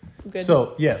 okay. Good.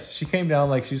 So yes, she came down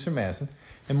like she's from Madison,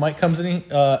 and Mike comes in.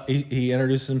 He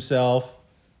introduces himself,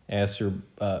 asks her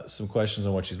some questions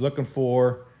on what she's looking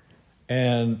for,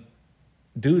 and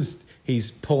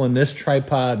he's pulling this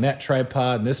tripod and that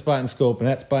tripod and this spotting scope and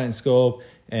that spotting scope,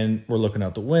 and we're looking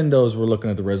out the windows. We're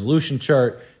looking at the resolution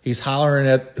chart. He's hollering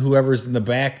at whoever's in the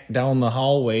back down the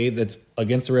hallway that's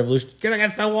against the resolution. Get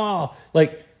against the wall,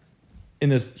 like in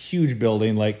this huge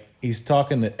building. Like he's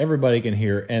talking that everybody can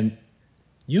hear, and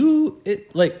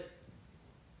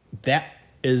that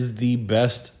is the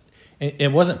best.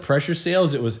 It wasn't pressure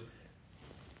sales. It was,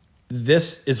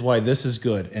 this is why this is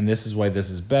good, and this is why this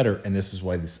is better, and this is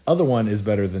why this other one is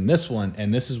better than this one,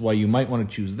 and this is why you might want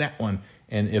to choose that one.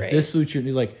 And if this suits your,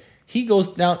 like, he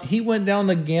went down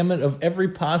the gamut of every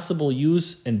possible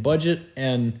use and budget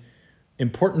and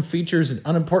important features and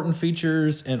unimportant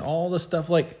features and all the stuff.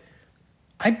 Like,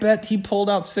 I bet he pulled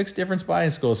out 6 different spotting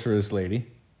scopes for this lady,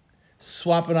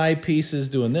 swapping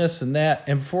eyepieces, doing this and that.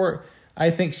 And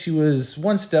I think she was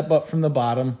one step up from the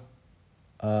bottom.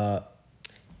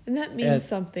 And that means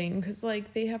something because,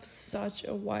 like, they have such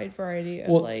a wide variety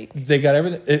of, they got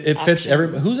everything. It fits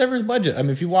options. who's ever's budget. I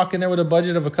mean, if you walk in there with a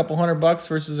budget of a couple $100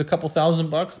 versus a couple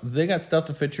 $1,000, they got stuff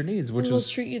to fit your needs, which will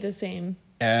treat you the same.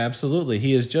 Absolutely.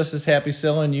 He is just as happy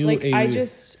selling you. Like,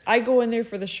 I go in there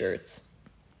for the shirts.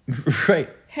 Right.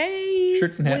 Hey,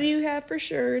 shirts and hats. What do you have for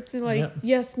shirts? And like,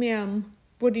 yes, ma'am.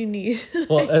 What do you need?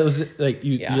 Well, it was like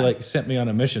you like sent me on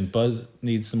a mission. Buzz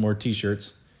needs some more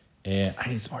T-shirts, and I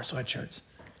need some more sweatshirts.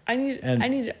 I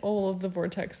need all of the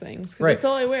Vortex things because Right. that's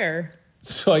all I wear.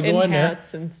 So I go in there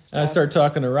and stuff. and I start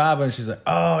talking to Robin. She's like,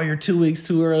 "Oh, you're 2 weeks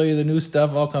too early. The new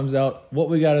stuff all comes out. What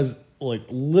we got is like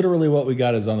literally what we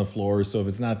got is on the floor. So if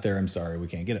it's not there, I'm sorry, we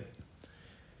can't get it.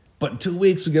 But in 2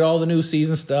 weeks, we get all the new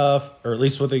season stuff, or at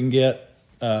least what they can get.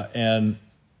 And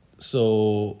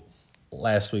so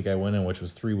last week I went in, which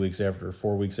was 4 weeks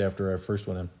after I first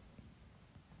went in.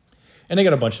 And they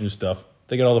got a bunch of new stuff.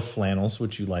 They got all the flannels,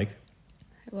 which you like.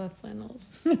 I love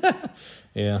flannels.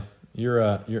 Yeah, you're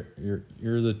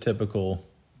the typical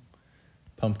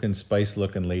pumpkin spice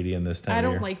looking lady in this time of year.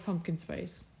 I don't like pumpkin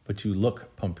spice. But you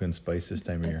look pumpkin spice this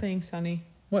time of year. Thanks, honey.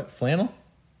 What, flannel?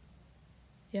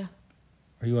 Yeah.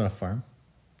 Are you on a farm?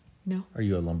 No. Are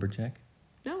you a lumberjack?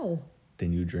 No.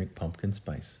 Then you drink pumpkin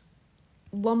spice.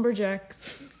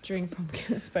 Lumberjacks drink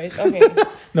pumpkin spice. Okay.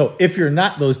 No, if you're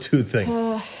not those two things.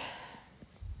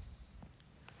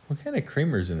 What kind of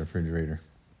creamer's in the refrigerator?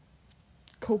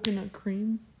 Coconut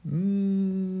cream.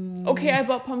 Okay, I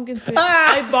bought pumpkin spice.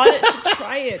 I bought it to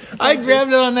try it. I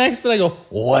grabbed it on next and I go,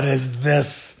 what is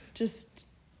this? Just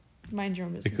mind your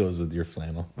own business. It goes with your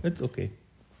flannel. It's okay.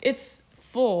 It's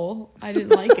full. I didn't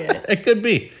like it. It could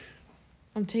be.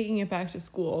 I'm taking it back to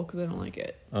school because I don't like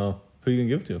it. Oh, who you gonna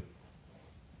give to?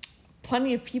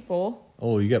 Plenty of people.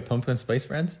 Oh, you got pumpkin spice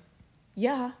friends?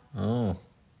 Yeah. Oh.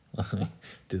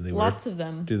 Do they Lots of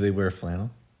them. Do they wear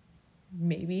flannel?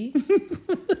 Maybe.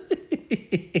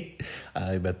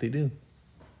 I bet they do.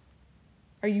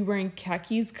 Are you wearing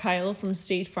khakis, Kyle, from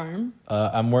State Farm?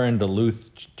 I'm wearing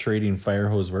Duluth Trading Fire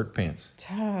Hose work pants.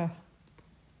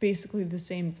 Basically the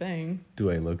same thing. Do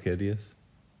I look hideous?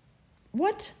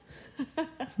 What?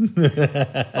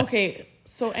 Okay,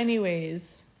 so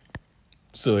anyways.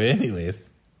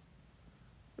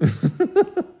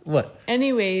 What?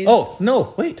 Anyways. Oh,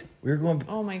 no, wait. We're going...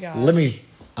 Oh my gosh. I'm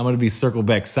going to be circle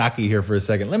back sake here for a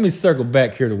second. Let me circle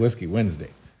back here to Whiskey Wednesday.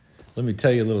 Let me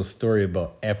tell you a little story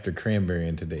about after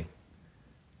cranberrying today.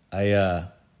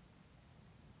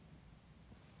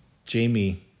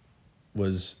 Jamie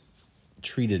was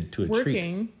treated to a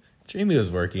treat. Jamie was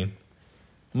working.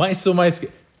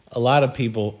 A lot of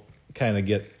people kind of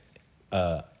get,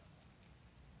 I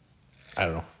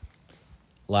don't know.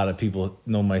 A lot of people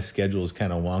know my schedule is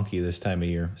kind of wonky this time of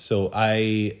year. So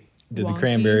I did the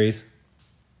cranberries.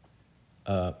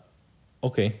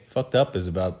 Okay, fucked up is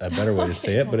about a better way to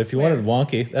say it. But if you wanted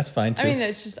wonky, that's fine too. I mean,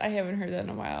 that's just, I haven't heard that in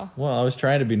a while. Well, I was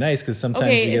trying to be nice because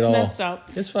sometimes you get all messed up.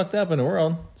 It's fucked up in the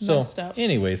world. So, messed up.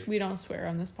 anyways, we don't swear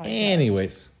on this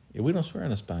podcast. Yeah, we don't swear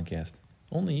on this podcast.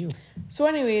 Only you. So,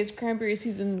 anyways, cranberry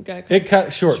season got it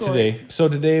cut short today. So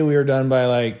today we were done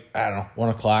by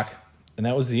 1:00, and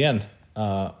that was the end.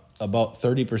 About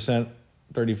 30%,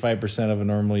 35% of a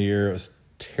normal year. It was a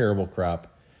terrible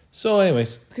crop. So,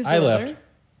 anyways, I left.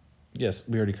 Yes,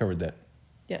 we already covered that.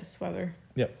 Yes, weather.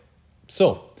 Yep.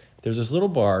 So there's this little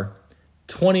bar,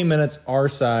 20 minutes our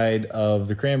side of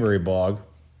the cranberry bog,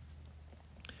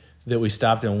 that we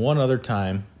stopped in one other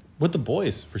time with the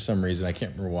boys for some reason. I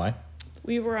can't remember why.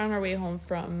 We were on our way home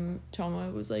from Toma.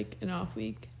 It was like an off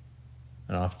week.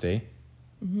 An off day?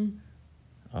 Mm-hmm.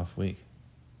 Off week.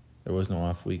 There was no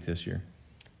off week this year.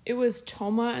 It was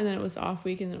Toma, and then it was off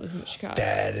week, and then it was Michika.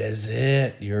 That is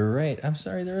it. You're right. I'm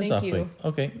sorry, there is off week.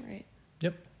 Okay. Right.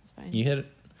 Yep. That's fine. You hit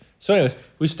it. So anyways,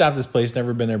 we stopped this place.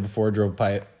 Never been there before. Drove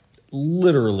by it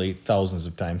literally thousands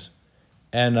of times.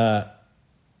 And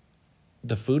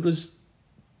the food was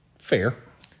fair. It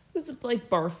was like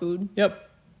bar food. Yep.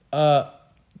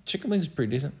 Chicken wings are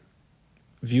pretty decent.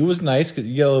 View was nice because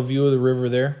you get a little view of the river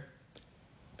there.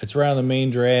 It's right on the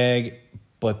main drag,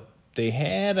 but they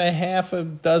had a half a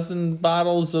dozen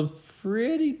bottles of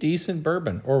pretty decent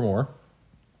bourbon or more.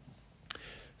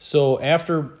 So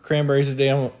after cranberries a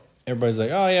day, everybody's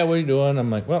like, oh, yeah, what are you doing? I'm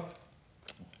like, well,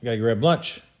 I got to grab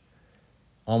lunch.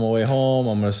 On my way home,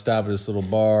 I'm going to stop at this little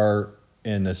bar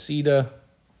in Necedah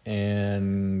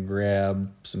and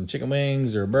grab some chicken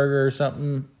wings or a burger or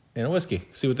something and a whiskey.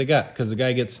 See what they got. Because the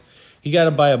guy he got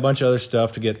to buy a bunch of other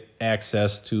stuff to get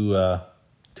access to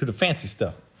the fancy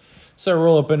stuff. So I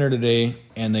roll up in there today,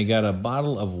 and they got a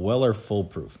bottle of Weller Full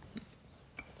Proof,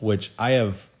 which I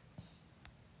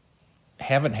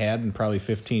haven't had in probably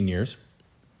 15 years.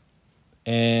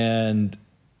 And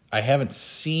I haven't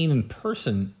seen in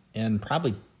person in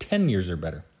probably 10 years or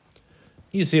better.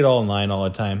 You see it all online all the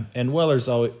time. And Weller's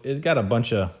it's got a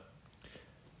bunch of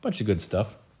good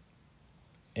stuff.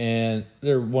 And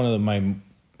they're one of my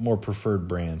more preferred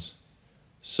brands.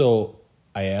 So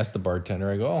I asked the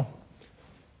bartender, I go,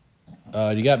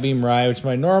 you got Beam Rye, which is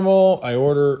my normal. I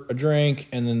order a drink,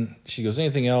 and then she goes,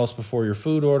 anything else before your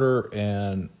food order?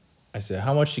 And I said,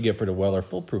 how much do you get for the Weller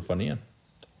Full Proof on the end?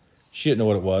 She didn't know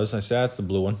what it was. I said, that's the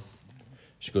blue one.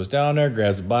 She goes down there,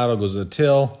 grabs the bottle, goes to the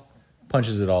till,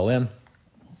 punches it all in.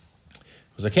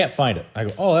 Goes, I can't find it. I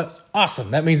go, oh, that's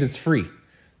awesome. That means it's free.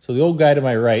 So the old guy to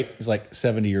my right is like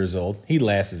 70 years old. He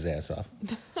laughs his ass off.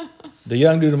 The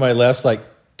young dude to my left's like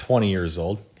 20 years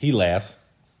old. He laughs.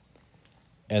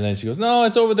 And then she goes, no,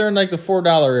 it's over there in like the $4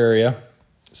 area.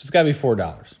 So it's got to be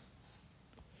 $4.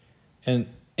 And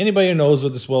anybody who knows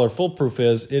what this Weller Full Proof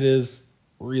is, it is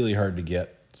really hard to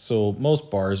get. So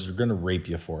most bars are going to rape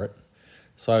you for it.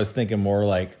 So I was thinking more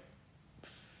like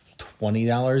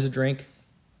 $20 a drink.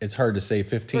 It's hard to say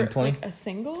 15, for 20. Like a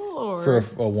single or? For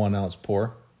a 1 ounce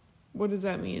pour. What does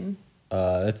that mean?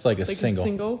 It's like a single. Like a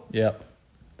single? Yep.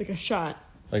 Like a shot?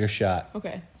 Like a shot.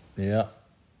 Okay. Yeah.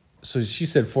 So she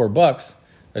said $4.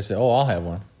 I said, oh, I'll have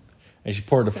one. And she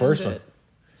poured the first one.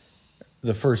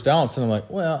 The first ounce. And I'm like,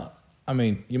 well, I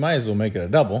mean, you might as well make it a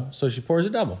double. So she pours a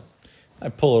double. I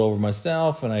pull it over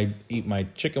myself, and I eat my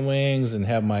chicken wings and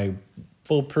have my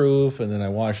Full Proof, and then I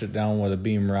wash it down with a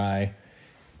Beam Rye.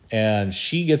 And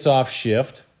she gets off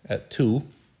shift at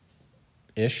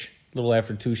 2-ish. A little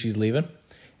after 2, she's leaving.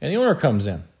 And the owner comes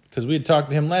in, because we had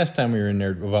talked to him last time we were in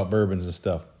there about bourbons and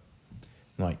stuff.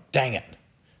 I'm like, dang it.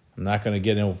 I'm not going to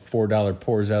get no $4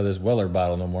 pours out of this Weller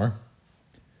bottle no more.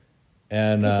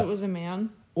 And because it was a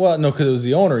man? Well, no, because it was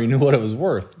the owner. He knew what it was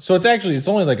worth. So it's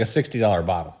only like a $60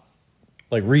 bottle.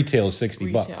 Like retail is $60.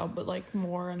 Retail, but like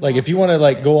more. Like if you want to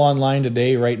like go online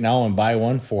today right now and buy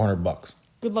one, $400.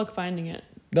 Good luck finding it.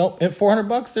 No, at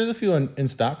 $400, there's a few in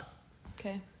stock.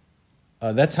 Okay.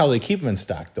 That's how they keep them in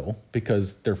stock though,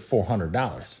 because they're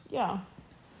 $400. Yeah.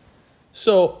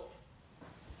 So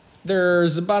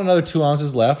there's about another 2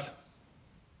 ounces left.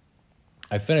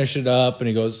 I finish it up, and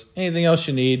he goes, "Anything else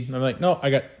you need?" And I'm like, "No,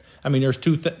 there's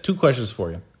two questions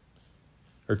for you,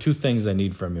 or two things I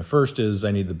need from you. First is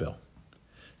I need the bill."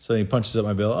 So then he punches up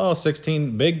my bill. Oh,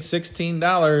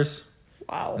 $16.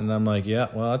 Wow. And I'm like, yeah,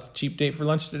 well, that's a cheap date for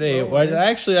lunch today. Oh, Well,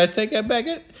 actually, I take that back.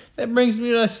 That brings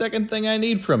me to the second thing I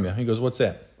need from you. He goes, what's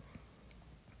that?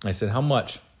 I said, how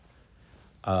much?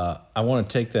 I want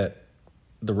to take the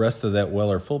rest of that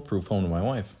Weller Foolproof home to my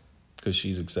wife because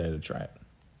she's excited to try it.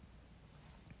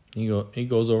 He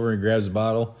goes over and grabs a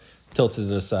bottle, tilts it to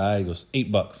the side. He goes,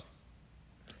 $8.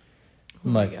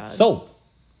 I'm like, God. sold.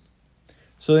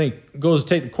 So then he goes to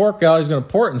take the cork out. He's going to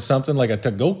pour it in something like a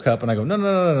to-go cup. And I go,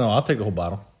 no. I'll take the whole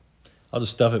bottle. I'll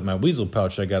just stuff it in my weasel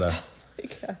pouch. I got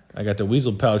the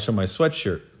weasel pouch on my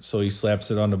sweatshirt. So he slaps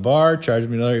it on the bar, charges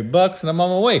me another $8, and I'm on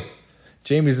my way.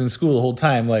 Jamie's in school the whole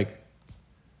time like,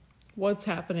 what's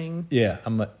happening? Yeah,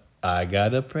 I'm like, I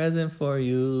got a present for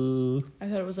you. I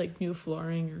thought it was like new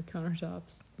flooring or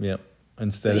countertops. Yep.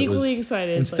 Instead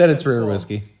excited. Instead like, it's rare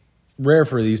whiskey. Rare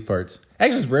for these parts.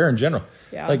 Actually, it's rare in general.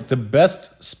 Yeah. Like the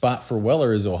best spot for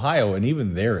Weller is Ohio, and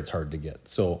even there it's hard to get.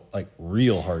 So like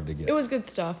real hard to get. It was good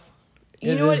stuff.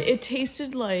 You know what? It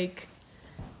tasted like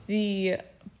the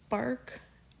bark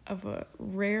of a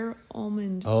rare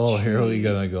almond Oh, tree. here we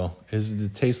gonna go. Does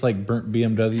it taste like burnt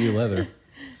BMW leather?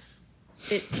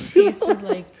 It tasted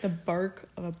like the bark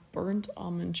of a burnt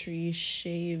almond tree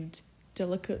shaved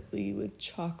delicately with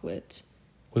chocolate.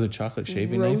 With a chocolate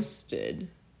shaving knife? Roasted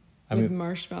with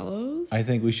marshmallows. I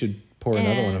think we should pour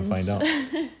another one and find out.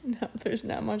 No, there's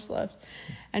not much left.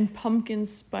 And pumpkin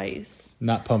spice.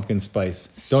 Not pumpkin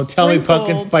spice. Don't tell me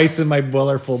pumpkin spice in my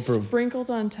Weller Foolproof. Sprinkled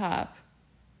on top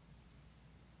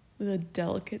with a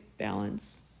delicate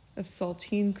balance of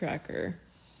saltine cracker.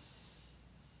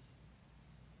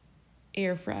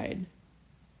 Air fried.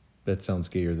 That sounds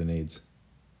gayer than AIDS.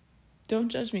 Don't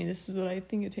judge me. This is what I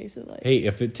think it tasted like. Hey,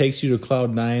 if it takes you to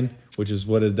cloud 9, which is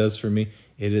what it does for me,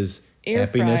 it is Air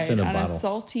happiness fried in a on bottle. A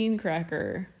saltine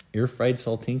cracker. Air fried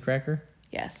saltine cracker?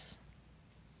 Yes.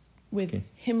 With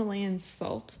Himalayan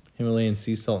salt. Himalayan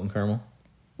sea salt and caramel?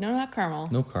 No, not caramel.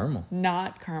 No caramel.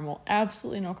 Not caramel.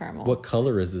 Absolutely no caramel. What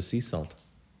color is the sea salt?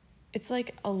 It's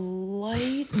like a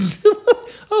light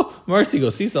Oh, Marcy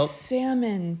goes sea salt.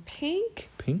 salmon pink.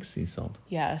 Pink sea salt.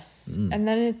 Yes. And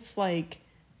then it's like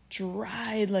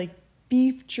dried like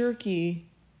beef jerky.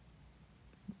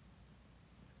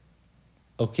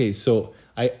 Okay, so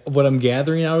what I'm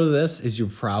gathering out of this is you're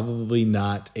probably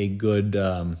not a good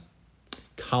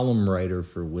column writer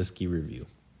for whiskey review.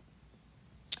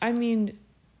 I mean,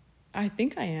 I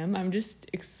think I am. I'm just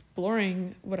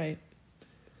exploring what I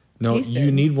tasted.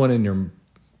 You need one in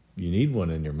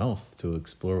your mouth to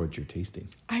explore what you're tasting.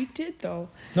 I did though.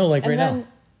 No, like and right then now.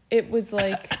 It was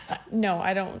like, no,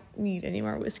 I don't need any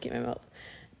more whiskey in my mouth.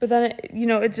 But then,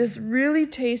 it just really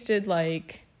tasted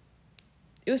like,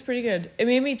 it was pretty good. It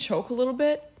made me choke a little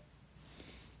bit.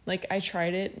 Like I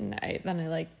tried it and I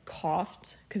like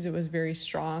coughed because it was very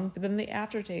strong. But then the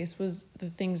aftertaste was the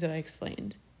things that I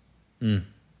explained.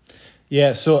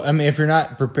 Yeah, so I mean, if you're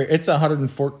not prepared, it's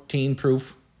 114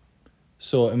 proof.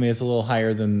 So I mean, it's a little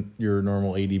higher than your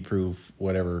normal 80 proof,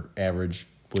 whatever average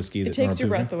whiskey. It takes your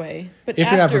breath away. But if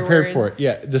you're not prepared for it,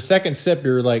 yeah, the second sip,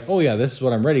 you're like, oh yeah, this is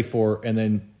what I'm ready for, and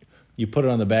then you put it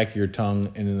on the back of your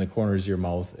tongue and in the corners of your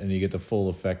mouth, and you get the full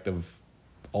effect of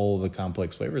all of the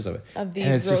complex flavors of it. Of the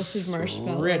and it's roasted just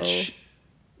marshmallow. Rich.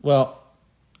 Well,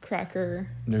 cracker.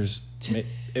 There's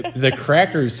the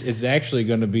crackers is actually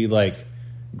going to be like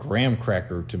graham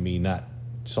cracker to me, not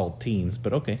saltines,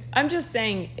 but okay. I'm just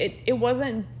saying it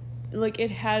wasn't like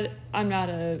it had. I'm not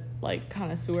a like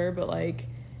connoisseur, but like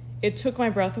it took my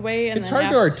breath away. And it's hard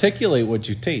to articulate what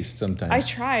you taste sometimes. I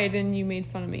tried, and you made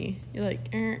fun of me. You're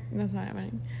like, that's not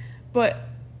happening. But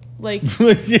like,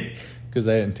 because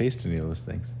I didn't taste any of those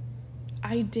things.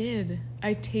 I did.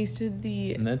 I tasted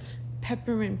the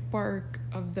peppermint bark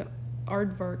of the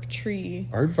aardvark tree.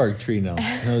 Aardvark tree, no,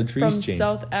 the trees from changed.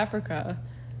 South Africa.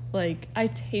 Like I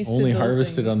tasted only those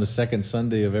harvested things. on the second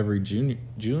Sunday of every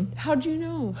June. How'd you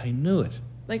know? I knew it.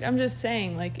 Like I'm just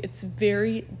saying, like it's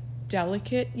very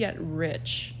delicate yet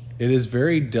rich. It is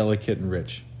very delicate and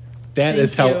rich. That Thank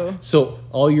is how. you. So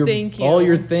all your Thank you. all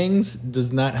your things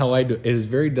does not how I do. It is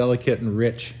very delicate and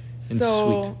rich.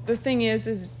 So sweet. the thing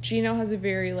is Gino has a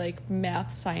very like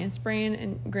math science brain,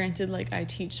 and granted, like I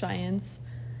teach science.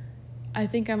 I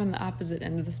think I'm on the opposite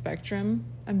end of the spectrum.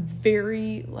 I'm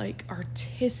very like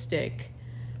artistic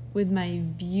with my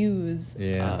views.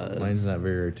 Yeah, mine's not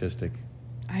very artistic.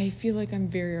 I feel like I'm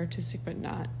very artistic, but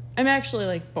not. I'm actually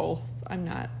like both. I'm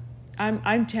not.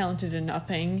 I'm talented in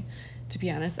nothing, to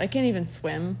be honest. I can't even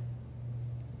swim.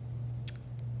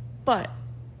 But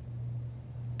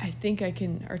I think I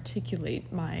can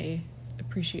articulate my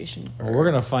appreciation for. Well, we're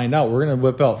gonna find out. We're gonna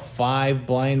whip out 5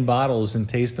 blind bottles and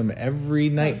taste them every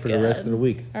night for the rest of the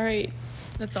week. All right,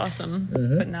 that's awesome,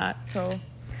 but not so.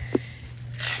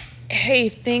 Hey,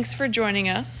 thanks for joining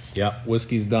us. Yep,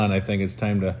 whiskey's done. I think it's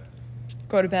time to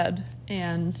Go to bed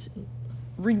and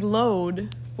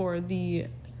reload for the.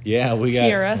 we got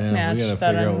TRS match We gotta that figure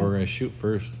out I'm- what we're gonna shoot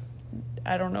first.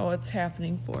 I don't know what's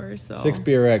happening for. So 6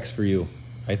 BRX for you.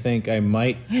 I think I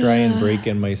might try and break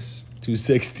in my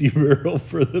 260 barrel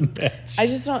for the match. I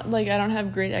just don't like. I don't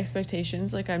have great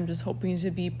expectations. Like I'm just hoping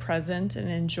to be present and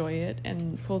enjoy it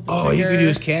and pull the Oh, trigger. you could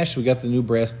use cash. We got the new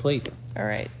brass plate. All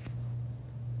right.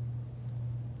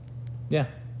 Yeah.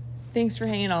 Thanks for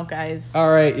hanging out, guys. All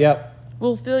right. Yep.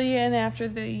 We'll fill you in after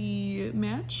the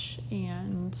match,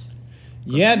 and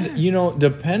Yeah,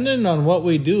 depending on what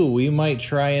we do, we might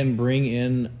try and bring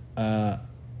in a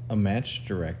match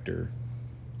director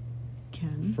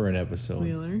Ken for an episode.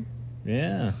 Wheeler.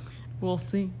 Yeah. We'll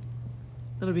see.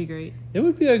 That'll be great. It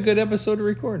would be a good episode to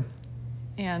record.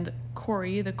 And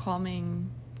Corey, the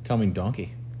calming Coming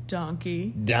donkey.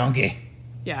 donkey. Donkey.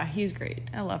 Yeah, he's great.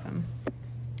 I love him.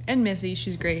 And Missy,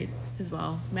 she's great as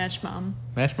well. Match mom.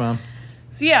 Match mom.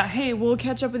 So yeah, hey, we'll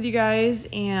catch up with you guys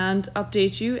and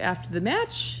update you after the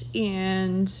match.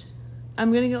 And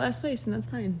I'm going to get last place, and that's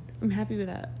fine. I'm happy with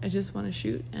that. I just want to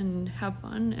shoot and have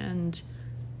fun and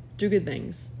do good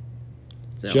things.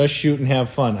 So Just shoot and have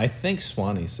fun. I think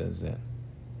Swanee says that.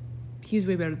 he's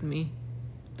way better than me.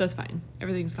 That's fine.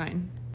 Everything's fine.